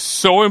say to him is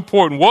so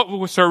important. What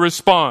was her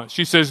response?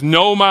 She says,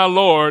 no, my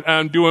Lord,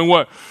 I'm doing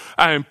what?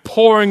 I am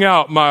pouring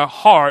out my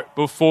heart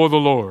before the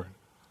Lord.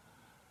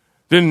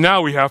 Then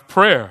now we have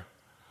prayer,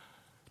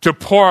 to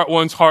pour out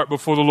one's heart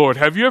before the Lord.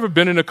 Have you ever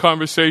been in a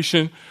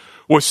conversation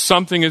where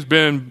something has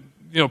been,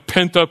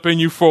 pent up in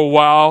you for a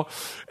while,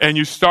 and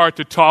you start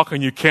to talk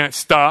and you can't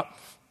stop?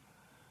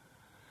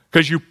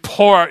 Because you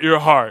pour out your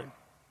heart.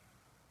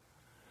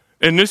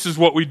 And this is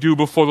what we do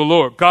before the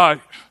Lord.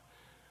 God,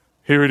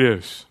 here it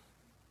is.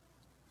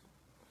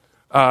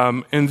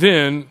 And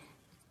then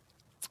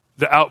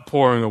the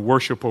outpouring of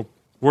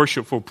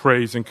worshipful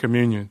praise and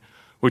communion,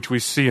 which we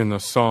see in the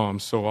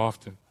Psalms so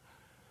often.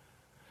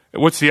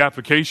 What's the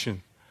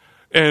application?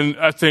 And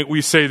I think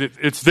we say that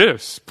it's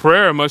this.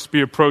 Prayer must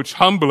be approached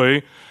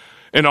humbly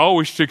and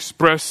always to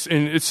express,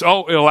 and it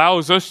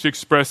allows us to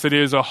express that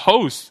it is a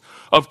host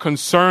of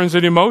concerns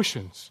and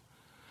emotions.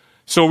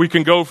 So we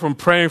can go from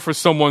praying for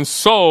someone's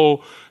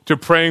soul to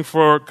praying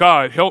for,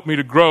 God, help me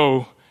to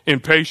grow in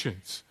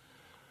patience.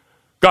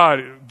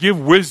 God, give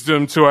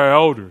wisdom to our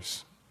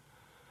elders.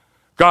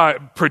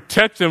 God,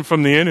 protect them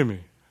from the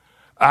enemy.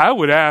 I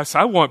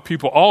want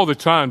people all the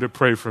time to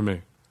pray for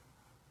me.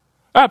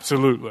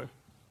 Absolutely.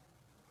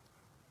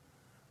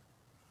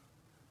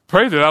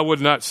 Pray that I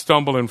would not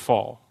stumble and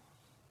fall.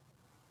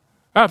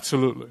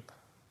 Absolutely.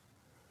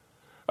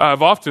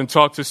 I've often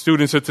talked to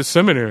students at the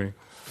seminary,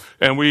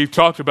 and we've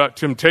talked about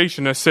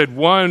temptation. I said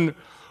one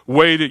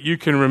way that you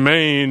can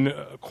remain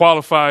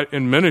qualified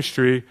in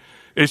ministry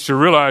is to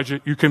realize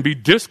that you can be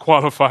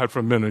disqualified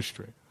from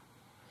ministry.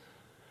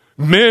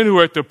 Men who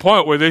are at the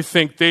point where they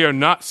think they are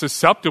not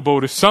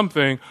susceptible to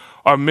something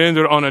are men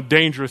that are on a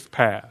dangerous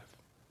path.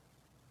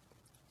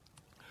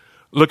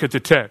 Look at the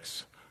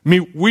text.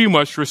 We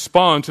must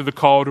respond to the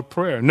call to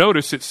prayer.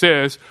 Notice it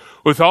says,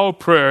 with all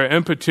prayer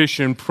and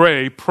petition,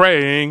 pray,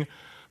 praying,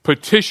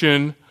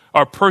 petition,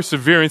 or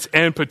perseverance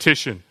and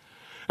petition.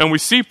 And we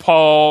see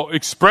Paul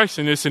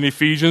expressing this in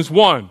Ephesians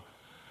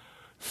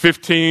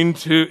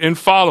 1:15 and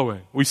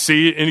following. We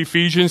see it in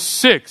Ephesians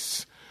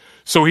 6.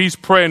 So he's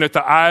praying that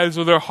the eyes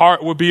of their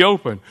heart will be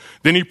open.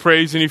 Then he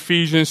prays in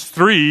Ephesians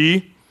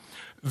 3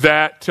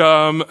 that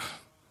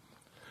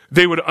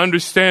they would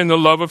understand the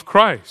love of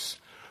Christ.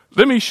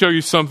 Let me show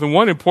you something.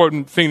 One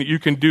important thing that you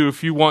can do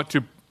if you want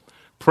to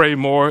pray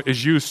more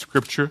is use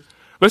Scripture.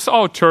 Let's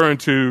all turn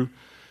to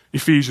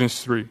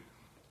Ephesians 3.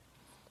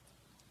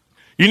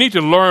 You need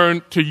to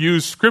learn to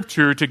use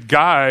Scripture to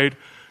guide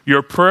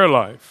your prayer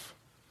life.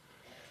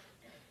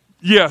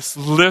 Yes,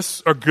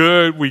 lists are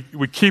good. We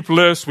keep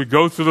lists. We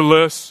go through the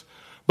lists.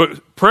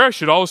 But prayer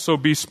should also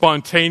be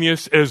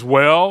spontaneous as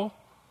well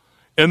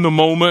in the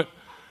moment.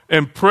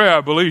 And prayer,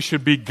 I believe,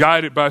 should be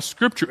guided by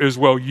Scripture as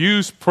well.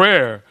 Use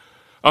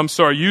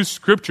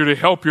Scripture to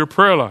help your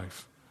prayer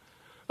life.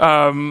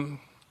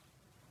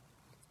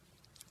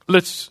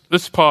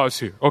 Let's pause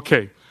here.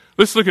 Okay,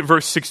 let's look at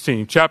verse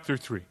 16, chapter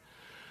 3.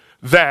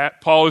 That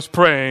Paul is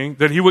praying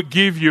that he would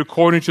give you,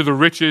 according to the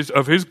riches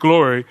of his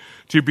glory,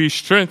 to be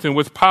strengthened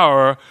with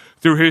power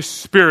through his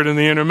Spirit in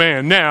the inner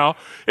man. Now,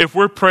 if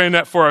we're praying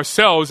that for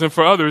ourselves and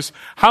for others,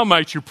 how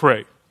might you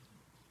pray?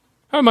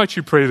 How might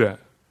you pray that?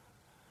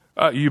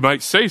 You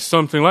might say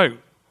something like,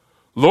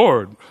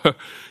 Lord,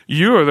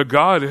 you are the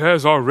God that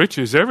has all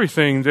riches.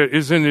 Everything that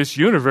is in this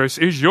universe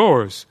is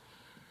yours.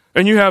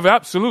 And you have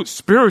absolute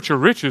spiritual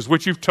riches,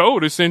 which you've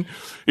told us in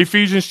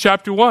Ephesians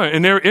chapter 1,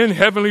 and they're in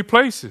heavenly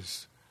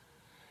places.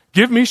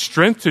 Give me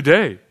strength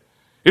today.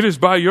 It is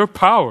by your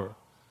power.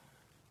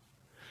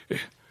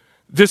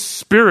 This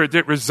Spirit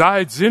that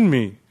resides in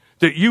me,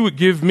 that you would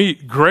give me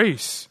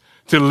grace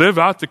to live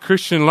out the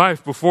Christian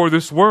life before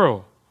this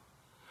world.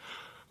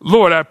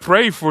 Lord, I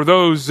pray for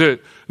those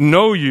that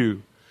know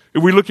you.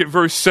 If we look at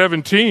verse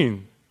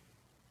 17,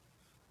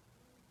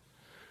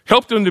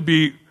 help them to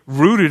be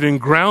rooted and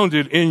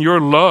grounded in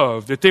your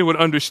love, that they would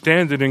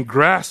understand it and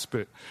grasp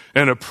it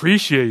and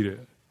appreciate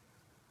it.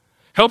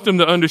 Help them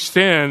to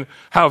understand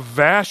how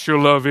vast your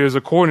love is,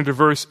 according to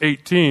verse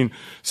 18.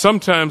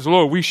 Sometimes,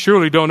 Lord, we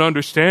surely don't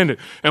understand it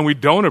and we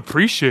don't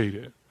appreciate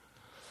it.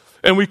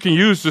 And we can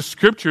use the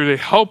Scripture to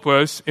help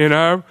us in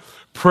our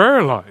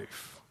prayer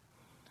life.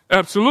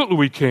 Absolutely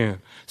we can.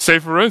 Say,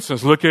 for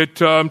instance, look at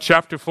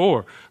chapter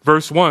 4,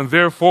 verse 1.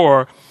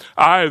 Therefore,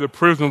 I, the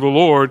prisoner of the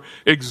Lord,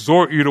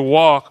 exhort you to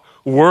walk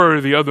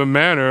worthy of the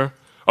manner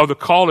of the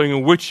calling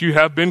in which you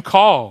have been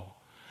called.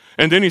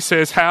 And then he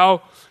says,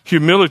 how?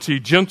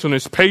 Humility,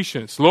 gentleness,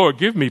 patience. Lord,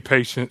 give me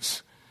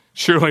patience.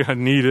 Surely I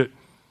need it.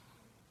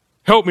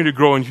 Help me to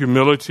grow in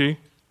humility.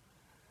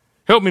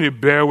 Help me to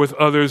bear with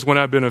others when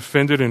I've been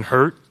offended and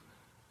hurt.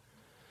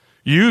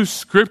 Use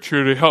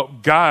Scripture to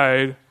help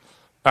guide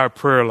our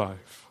prayer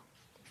life.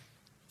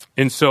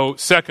 And so,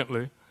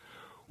 secondly,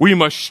 we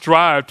must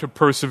strive to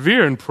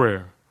persevere in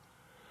prayer.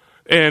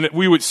 And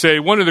we would say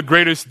one of the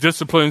greatest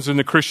disciplines in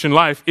the Christian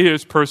life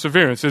is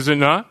perseverance, is it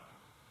not?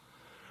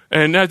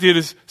 And that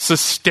is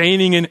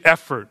sustaining an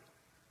effort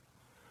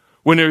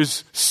when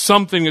there's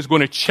something that's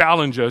going to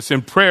challenge us,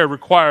 and prayer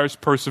requires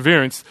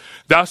perseverance.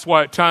 That's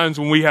why at times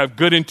when we have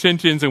good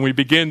intentions and we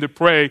begin to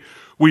pray,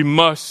 we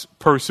must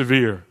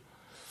persevere.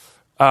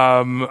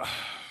 We'll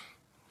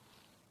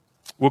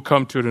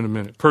come to it in a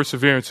minute.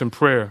 Perseverance in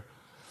prayer.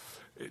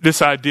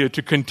 This idea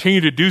to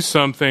continue to do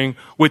something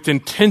with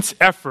intense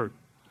effort,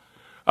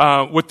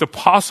 with the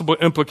possible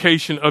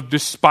implication of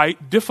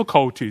despite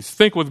difficulties.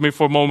 Think with me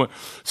for a moment.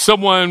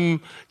 Someone,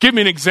 give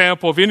me an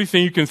example of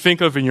anything you can think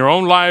of in your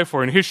own life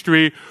or in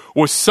history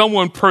where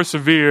someone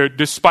persevered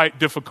despite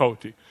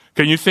difficulty.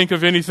 Can you think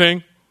of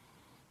anything?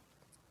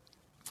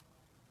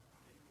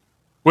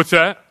 What's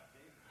that?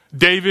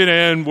 David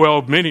and,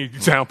 well, many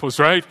examples,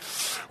 right?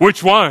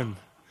 Which one?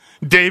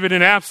 David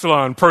and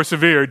Absalom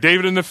persevered.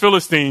 David and the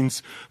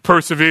Philistines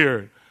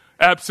persevered.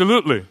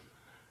 Absolutely.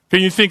 Can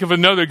you think of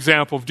another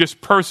example of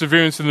just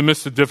perseverance in the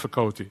midst of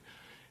difficulty?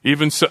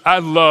 Even so, I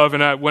love,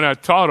 and when I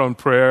taught on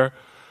prayer,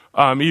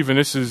 even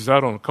this is, I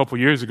don't know, a couple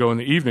years ago in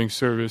the evening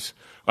service,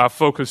 I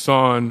focused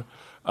on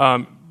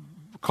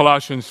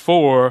Colossians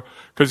 4,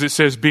 because it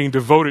says being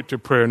devoted to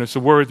prayer, and it's a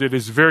word that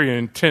is a very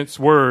intense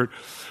word.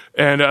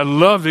 And I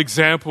love the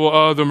example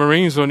of the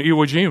Marines on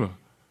Iwo Jima.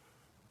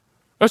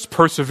 That's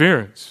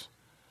perseverance.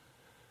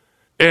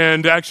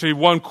 And actually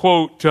one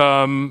quote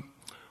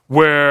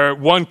where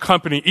one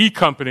company,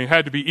 E-Company,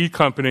 had to be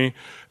E-Company,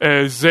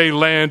 as they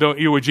land on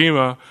Iwo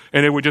Jima,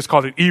 and they would just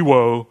call it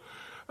Iwo,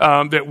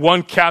 that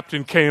one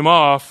captain came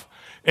off,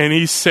 and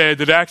he said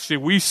that actually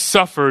we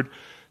suffered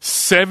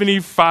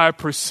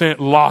 75%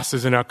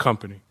 losses in our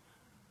company.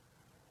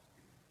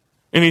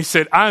 And he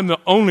said, I'm the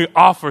only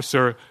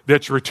officer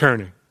that's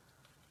returning.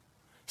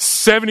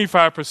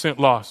 75%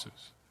 losses.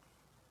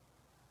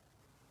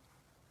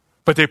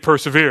 But they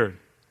persevered.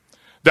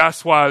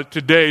 That's why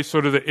today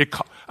sort of the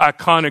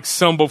iconic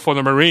symbol for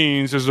the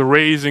Marines is the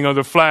raising of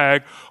the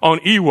flag on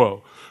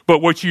Iwo. But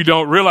what you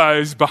don't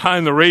realize,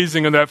 behind the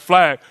raising of that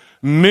flag,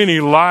 many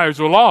lives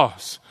were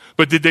lost.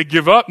 But did they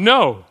give up?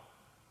 No.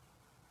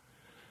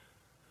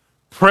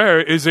 Prayer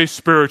is a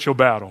spiritual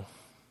battle.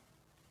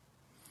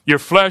 Your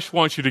flesh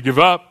wants you to give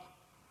up.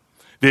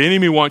 The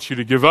enemy wants you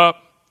to give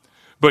up.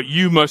 But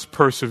you must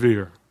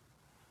persevere.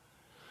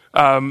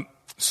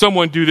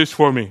 Someone do this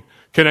for me.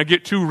 Can I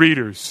get two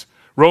readers?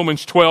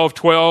 Romans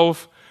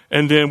 12:12,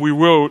 and then we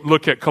will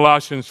look at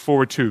Colossians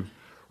 4:2.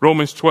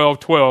 Romans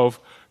 12:12,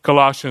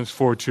 Colossians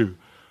 4:2.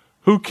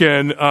 Who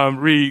can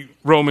read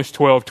Romans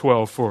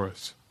 12:12 for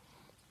us?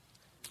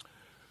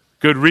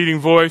 Good reading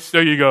voice.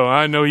 There you go.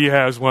 I know he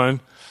has one.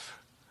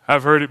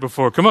 I've heard it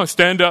before. Come on,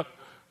 stand up.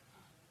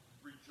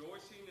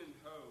 Rejoicing in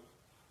hope,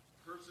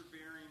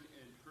 persevering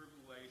in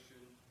tribulation,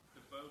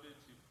 devoted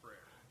to prayer.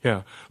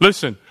 Yeah.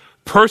 Listen,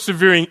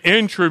 persevering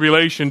in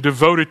tribulation,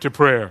 devoted to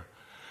prayer.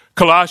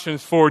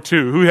 Colossians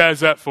 4:2. Who has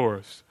that for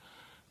us?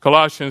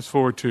 Colossians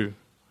 4:2.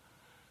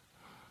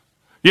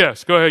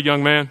 Yes, go ahead,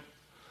 young man.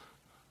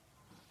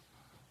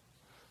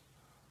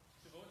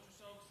 Devote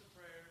yourselves to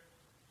prayer,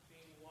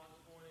 being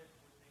one-pointed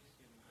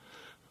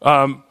with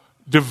thanksgiving.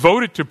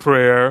 Devoted to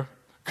prayer,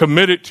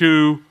 committed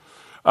to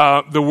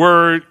the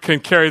word can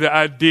carry the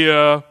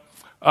idea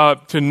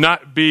to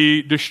not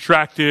be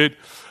distracted.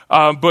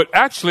 But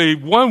actually,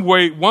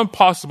 one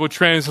possible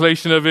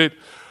translation of it,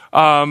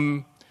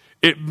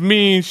 it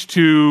means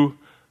to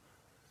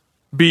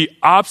be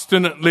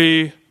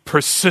obstinately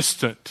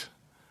persistent.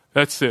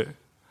 That's it.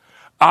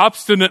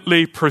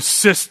 Obstinately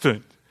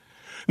persistent.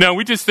 Now,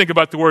 we just think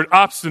about the word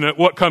obstinate.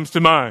 What comes to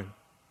mind?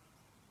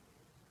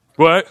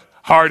 What?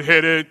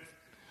 Hard-headed.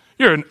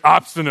 You're an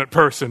obstinate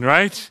person,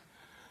 right?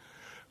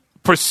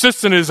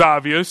 Persistent is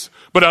obvious,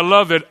 but I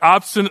love that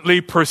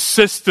obstinately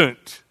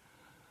persistent.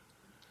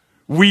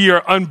 We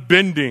are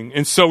unbending,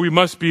 and so we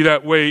must be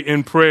that way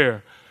in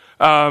prayer.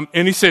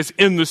 And he says,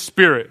 in the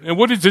Spirit. And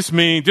what does this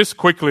mean? Just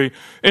quickly,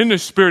 in the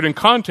Spirit in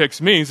context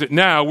means that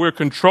now we're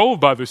controlled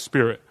by the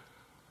Spirit.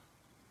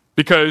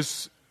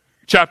 Because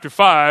chapter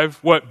 5,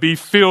 what? Be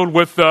filled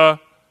with the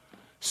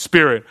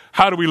Spirit.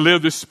 How do we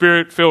live the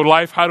Spirit-filled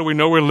life? How do we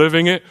know we're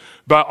living it?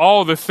 By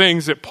all the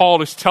things that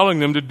Paul is telling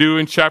them to do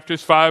in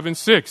chapters 5 and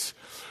 6.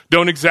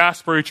 Don't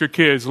exasperate your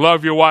kids.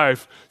 Love your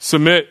wife.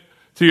 Submit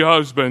to your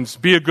husbands.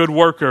 Be a good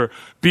worker.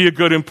 Be a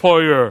good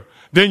employer.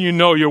 Then you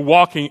know you're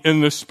walking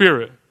in the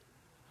Spirit.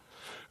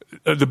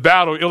 The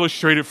battle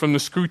illustrated from the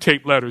Screw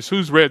Tape Letters.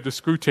 Who's read the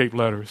Screw Tape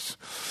Letters?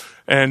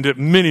 And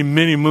many,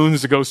 many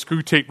moons ago,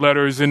 Screw Tape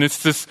Letters. And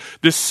it's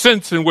this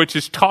sense in which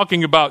it's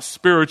talking about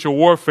spiritual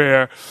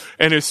warfare.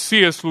 And as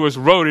C.S. Lewis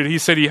wrote it, he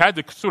said he had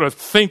to sort of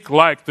think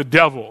like the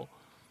devil.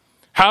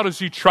 How does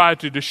he try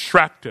to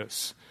distract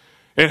us?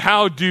 And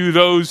how do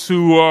those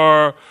who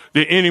are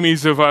the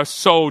enemies of our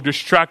soul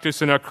distract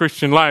us in our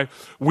Christian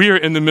life? We are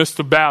in the midst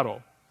of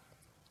battle.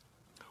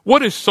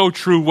 What is so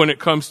true when it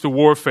comes to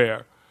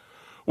warfare?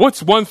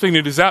 What's one thing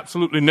that is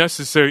absolutely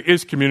necessary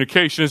is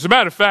communication. As a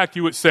matter of fact,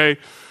 you would say,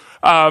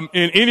 in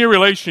any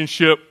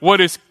relationship,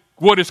 what is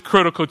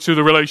critical to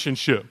the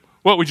relationship?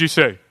 What would you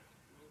say?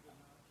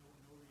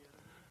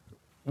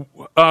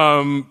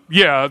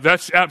 Yeah,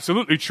 that's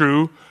absolutely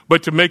true.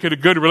 But to make it a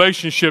good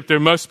relationship, there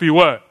must be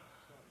what?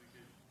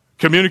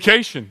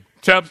 Communication.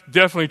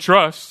 Definitely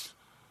trust.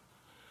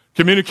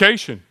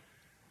 Communication.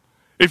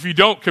 If you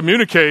don't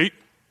communicate,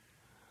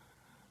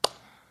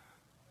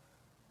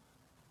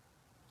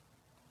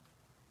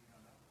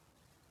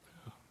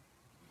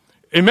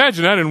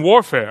 imagine that in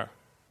warfare.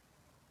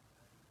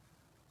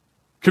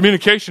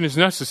 Communication is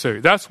necessary.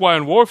 That's why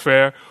in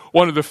warfare,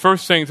 one of the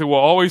first things that will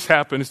always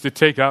happen is to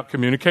take out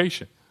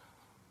communication.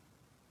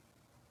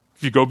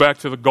 If you go back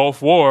to the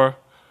Gulf War,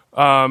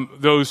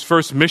 those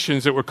first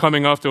missions that were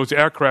coming off those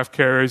aircraft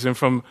carriers and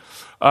from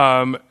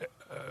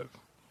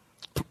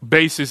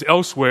bases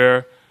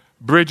elsewhere,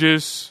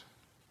 bridges,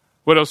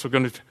 what else we're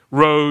going to,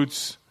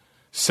 roads,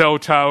 cell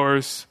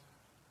towers,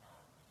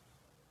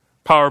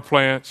 power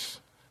plants,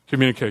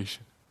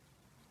 communication.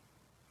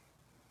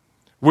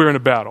 We're in a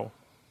battle.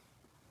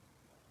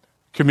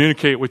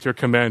 Communicate with your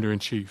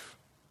commander-in-chief.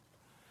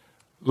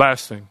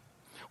 Last thing,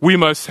 we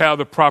must have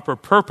the proper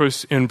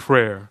purpose in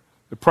prayer.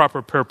 The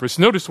proper purpose.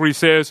 Notice what he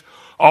says.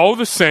 All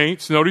the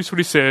saints, notice what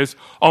he says,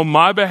 on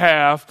my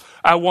behalf,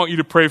 I want you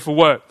to pray for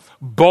what?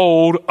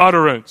 Bold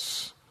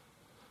utterance.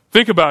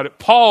 Think about it.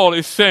 Paul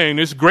is saying,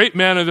 this great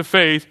man of the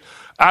faith,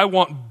 I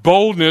want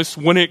boldness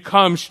when it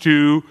comes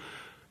to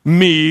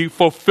me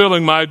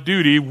fulfilling my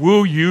duty.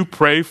 Will you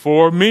pray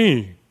for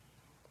me?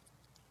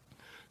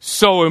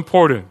 So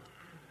important.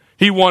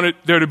 He wanted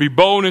there to be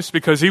boldness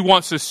because he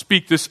wants to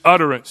speak this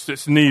utterance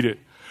that's needed.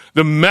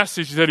 The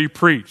message that he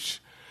preached.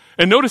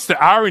 And notice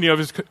the irony of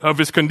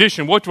his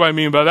condition. What do I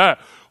mean by that?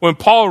 When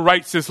Paul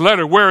writes this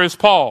letter, where is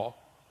Paul?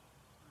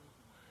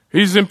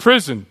 He's in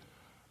prison.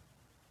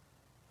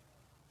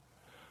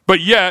 But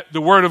yet,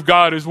 the word of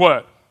God is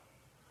what?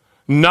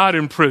 Not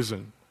in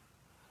prison.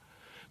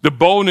 The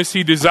boldness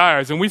he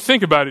desires. And we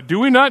think about it. Do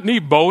we not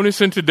need boldness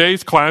in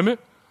today's climate?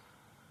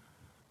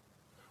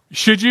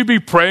 Should you be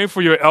praying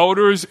for your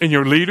elders and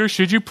your leaders?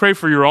 Should you pray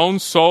for your own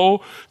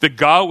soul that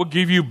God will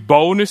give you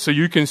boldness so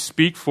you can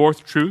speak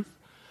forth truth?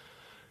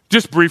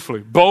 Just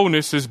briefly,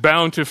 boldness is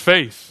bound to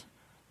faith.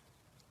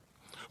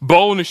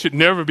 Boldness should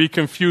never be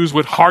confused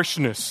with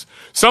harshness.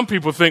 Some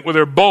people think, well,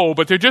 they're bold,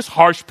 but they're just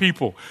harsh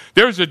people.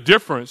 There's a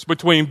difference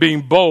between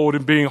being bold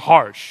and being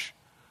harsh.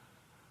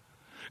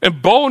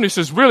 And boldness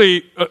is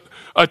really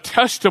a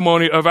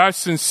testimony of our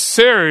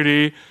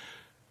sincerity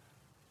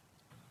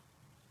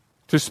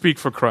to speak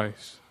for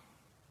Christ.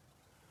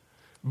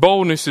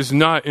 Boldness is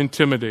not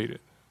intimidated.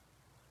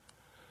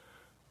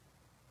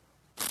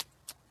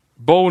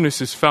 Boldness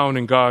is found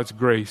in God's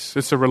grace.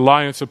 It's a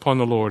reliance upon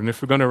the Lord. And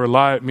if we're going to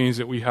rely, it means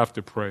that we have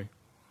to pray.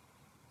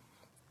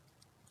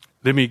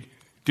 I'm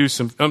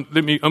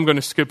going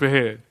to skip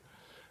ahead.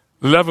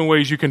 11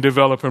 ways you can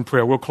develop in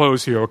prayer. We'll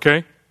close here,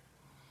 okay?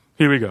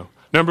 Here we go.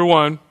 Number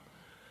 1,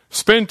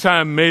 spend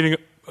time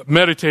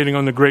meditating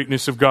on the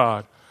greatness of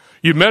God.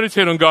 You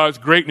meditate on God's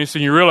greatness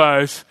and you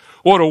realize,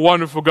 what a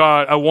wonderful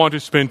God. I want to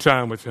spend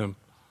time with him.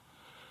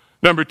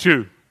 Number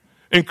 2,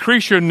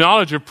 increase your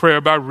knowledge of prayer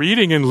by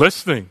reading and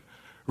listening.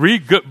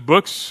 Read good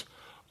books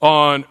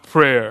on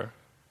prayer.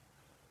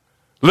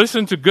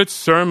 Listen to good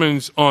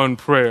sermons on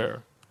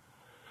prayer.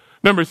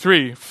 Number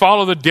 3,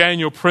 follow the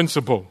Daniel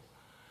principle.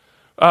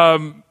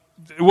 What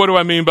do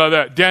I mean by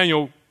that?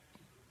 Daniel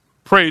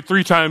prayed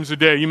 3 times a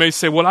day. You may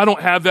say, well, I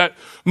don't have that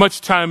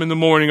much time in the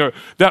morning, or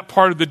that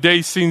part of the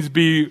day seems to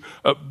be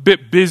a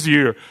bit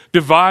busier.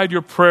 Divide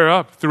your prayer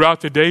up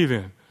throughout the day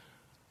then.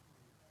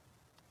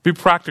 Be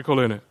practical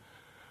in it.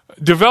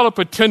 Develop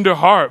a tender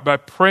heart by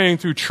praying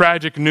through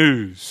tragic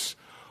news.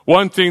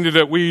 One thing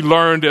that we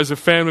learned as a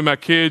family, my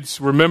kids,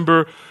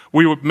 remember,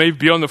 we would maybe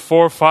be on the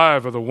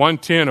 405 or the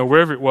 110 or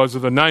wherever it was, or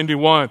the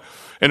 91.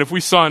 And if we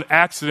saw an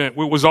accident,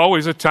 it was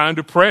always a time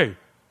to pray.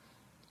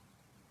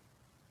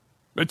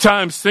 At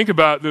times, think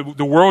about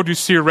the world you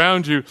see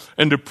around you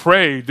and to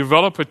pray,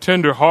 develop a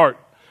tender heart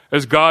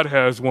as God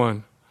has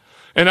one.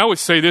 And I would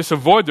say this,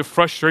 avoid the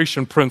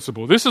frustration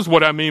principle. This is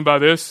what I mean by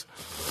this.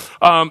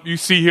 You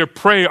see here,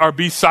 pray or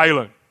be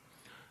silent.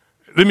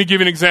 Let me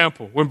give you an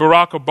example. When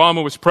Barack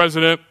Obama was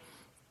president,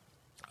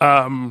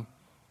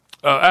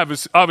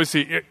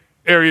 obviously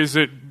areas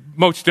that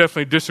most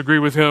definitely disagree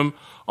with him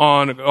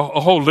on a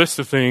whole list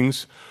of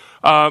things.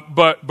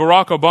 But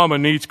Barack Obama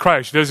needs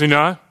Christ, does he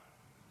not?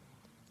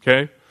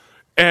 Okay.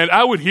 And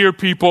I would hear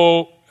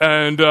people,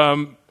 and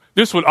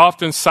this would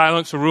often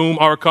silence a room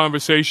or a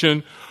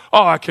conversation.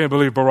 Oh, I can't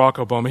believe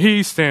Barack Obama.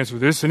 He stands for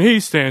this and he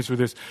stands for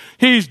this.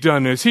 He's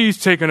done this. He's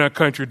taken our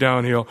country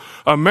downhill.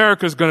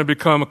 America's going to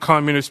become a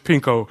communist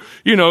pinko.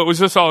 You know, it was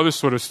just all this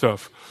sort of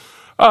stuff.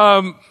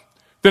 Then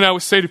I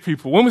would say to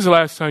people, when was the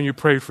last time you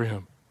prayed for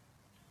him?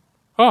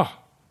 Oh,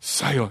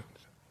 silent.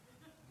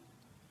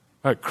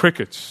 Like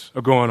crickets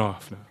are going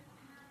off now.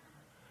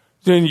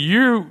 Then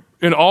you,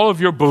 in all of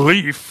your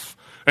belief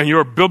and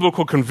your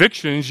biblical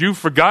convictions, you've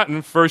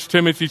forgotten 1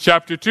 Timothy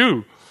chapter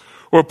 2.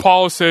 Where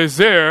Paul says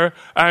there,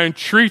 I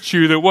entreat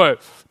you that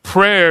what?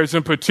 Prayers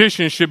and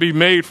petitions should be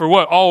made for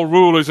what? All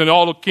rulers and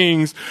all the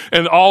kings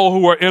and all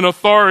who are in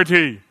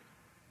authority.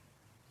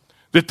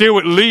 That they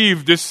would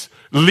lead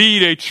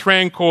a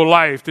tranquil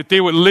life. That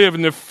they would live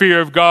in the fear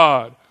of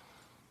God.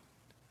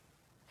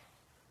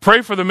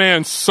 Pray for the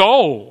man's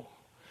soul.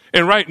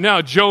 And right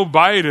now, Joe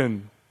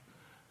Biden.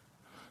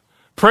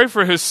 Pray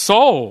for his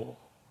soul.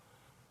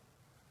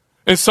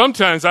 And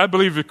sometimes I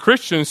believe the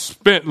Christians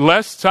spent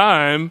less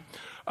time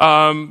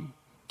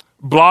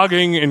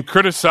blogging and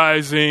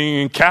criticizing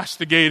and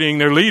castigating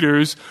their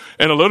leaders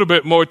and a little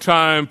bit more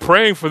time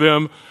praying for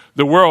them,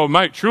 the world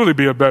might truly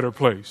be a better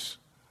place.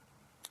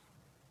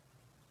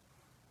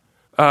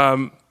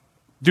 Do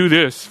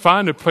this.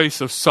 Find a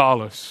place of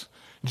solace.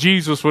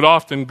 Jesus would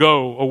often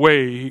go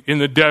away in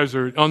the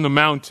desert, on the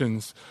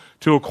mountains,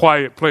 to a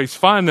quiet place.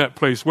 Find that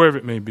place, wherever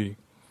it may be.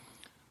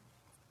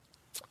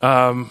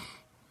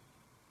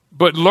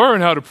 But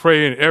learn how to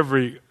pray in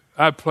every.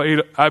 I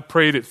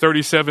prayed at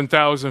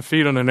 37,000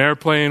 feet on an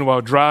airplane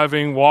while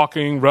driving,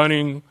 walking,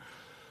 running.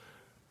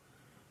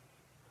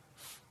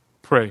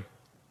 Pray.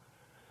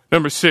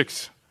 Number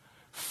 6,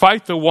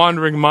 fight the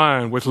wandering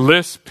mind with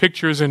lists,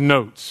 pictures, and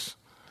notes.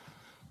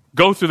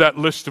 Go through that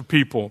list of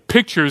people,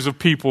 pictures of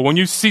people. When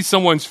you see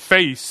someone's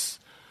face,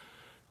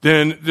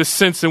 then the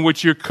sense in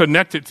which you're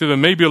connected to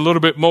them, maybe a little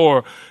bit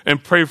more,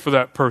 and pray for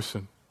that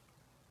person.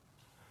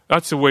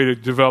 That's a way to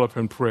develop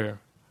in prayer.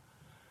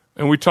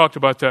 And we talked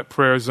about that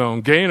prayer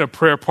zone. Gain a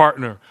prayer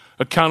partner,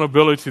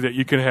 accountability that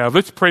you can have.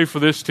 Let's pray for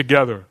this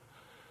together.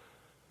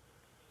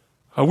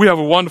 We have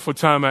a wonderful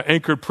time at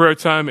Anchored Prayer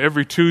Time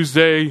every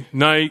Tuesday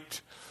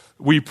night.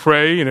 We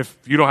pray, and if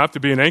you don't have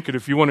to be an Anchored,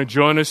 if you want to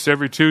join us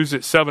every Tuesday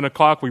at 7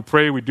 o'clock, we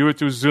pray. We do it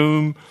through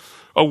Zoom.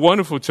 A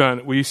wonderful time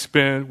that we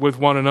spend with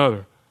one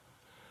another.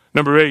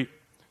 Number 8,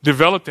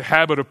 develop the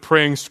habit of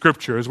praying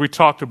Scripture, as we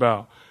talked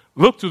about.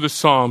 Look through the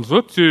Psalms.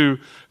 Look through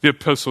the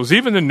epistles,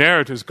 even the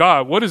narratives.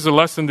 God, what is the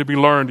lesson to be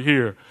learned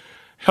here?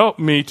 Help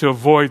me to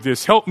avoid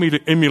this. Help me to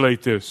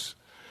emulate this.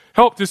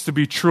 Help this to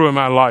be true in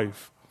my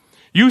life.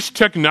 Use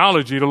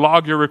technology to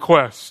log your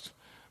request.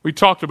 We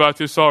talked about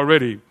this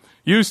already.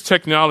 Use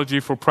technology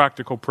for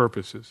practical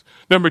purposes.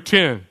 Number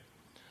 10,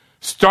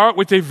 start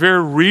with a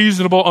very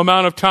reasonable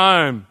amount of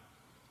time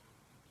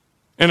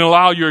and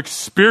allow your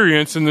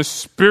experience in the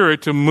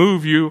Spirit to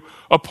move you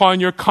upon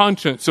your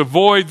conscience.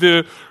 Avoid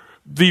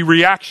the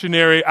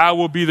reactionary, I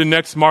will be the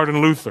next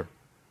Martin Luther.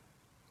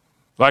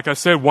 Like I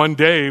said, one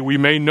day we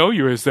may know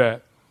you as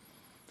that.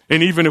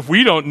 And even if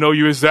we don't know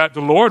you as that,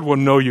 the Lord will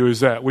know you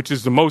as that, which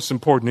is the most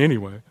important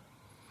anyway.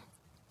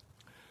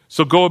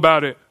 So go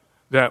about it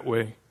that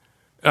way.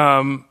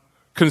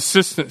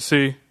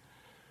 Consistency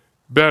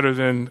better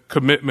than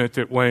commitment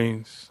that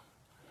wanes.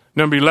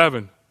 Number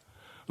 11,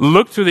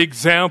 look to the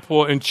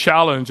example and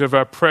challenge of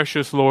our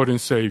precious Lord and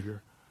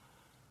Savior.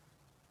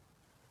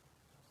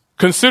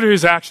 Consider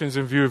his actions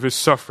in view of his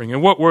suffering.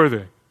 And what were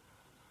they?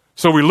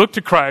 So we look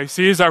to Christ.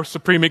 He is our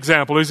supreme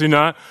example, is he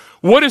not?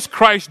 What is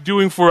Christ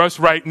doing for us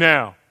right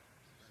now?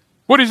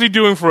 What is he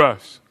doing for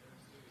us?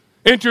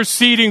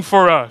 Interceding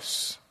for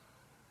us.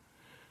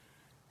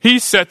 He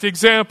set the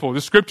example.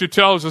 The scripture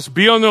tells us,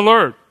 be on the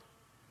alert.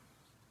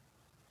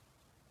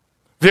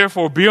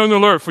 Therefore, be on the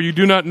alert, for you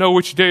do not know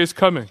which day is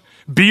coming.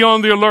 Be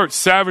on the alert.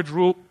 Savage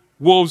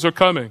wolves are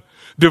coming.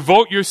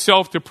 Devote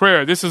yourself to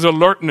prayer. This is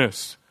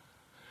alertness.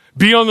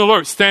 Be on the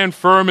alert. Stand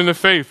firm in the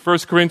faith. 1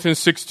 Corinthians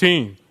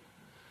 16.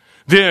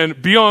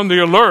 Then be on the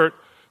alert.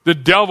 The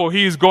devil,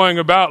 he is going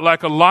about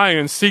like a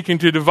lion seeking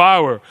to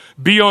devour.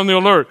 Be on the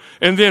alert.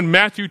 And then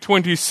Matthew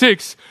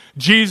 26,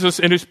 Jesus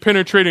in his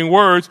penetrating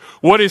words,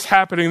 what is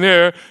happening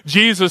there?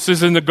 Jesus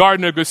is in the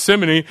Garden of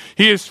Gethsemane.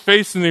 He is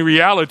facing the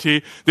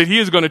reality that he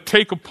is going to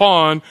take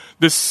upon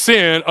the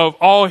sin of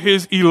all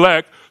his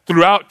elect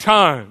throughout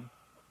time.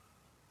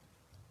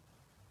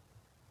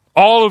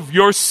 All of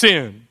your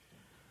sin.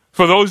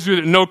 For those of you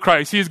that know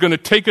Christ, he is going to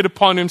take it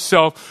upon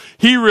himself.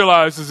 He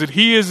realizes that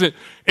he isn't,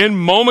 in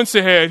moments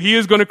ahead, he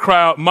is going to cry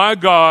out, my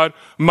God,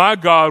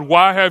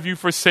 why have you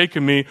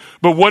forsaken me?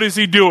 But what is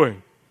he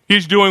doing?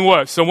 He's doing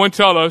what? Someone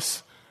tell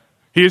us.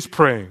 He is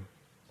praying.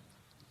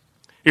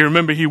 You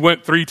remember he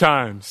went 3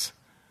 times.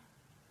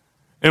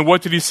 And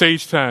what did he say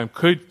each time?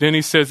 Then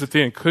he says at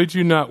the end, could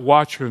you not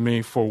watch for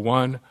me for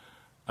 1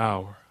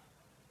 hour?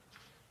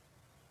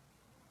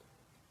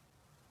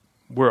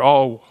 We're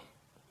all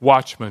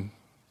watchmen.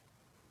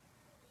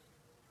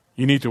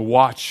 You need to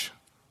watch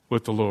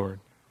with the Lord.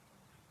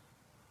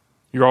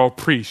 You're all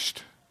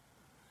priests.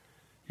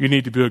 You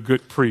need to be a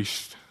good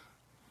priest.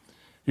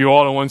 You're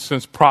all, in one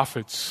sense,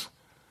 prophets.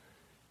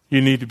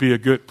 You need to be a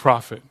good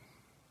prophet.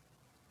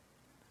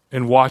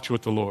 And watch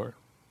with the Lord.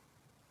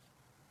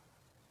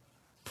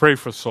 Pray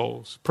for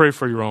souls. Pray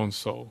for your own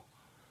soul.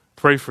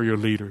 Pray for your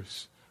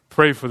leaders.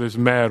 Pray for this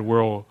mad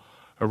world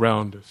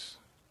around us.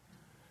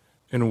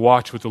 And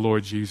watch with the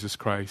Lord Jesus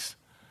Christ.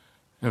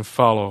 And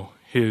follow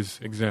his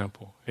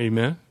example.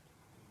 Amen?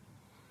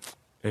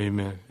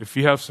 Amen. If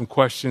you have some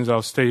questions,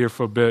 I'll stay here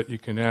for a bit. You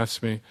can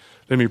ask me.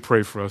 Let me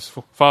pray for us.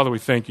 Father, we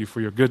thank you for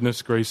your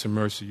goodness, grace, and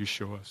mercy you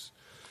show us.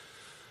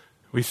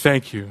 We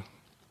thank you.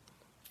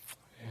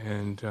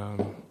 And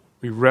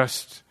we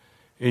rest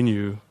in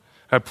you.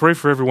 I pray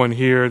for everyone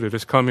here that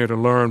has come here to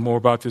learn more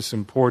about this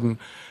important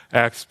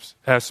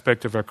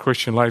aspect of our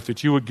Christian life,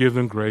 that you would give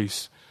them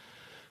grace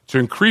to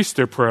increase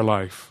their prayer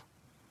life.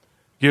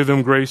 Give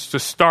them grace to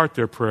start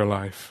their prayer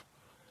life.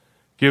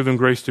 Give them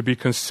grace to be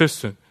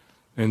consistent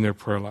in their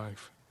prayer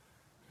life.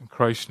 In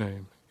Christ's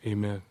name,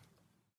 amen.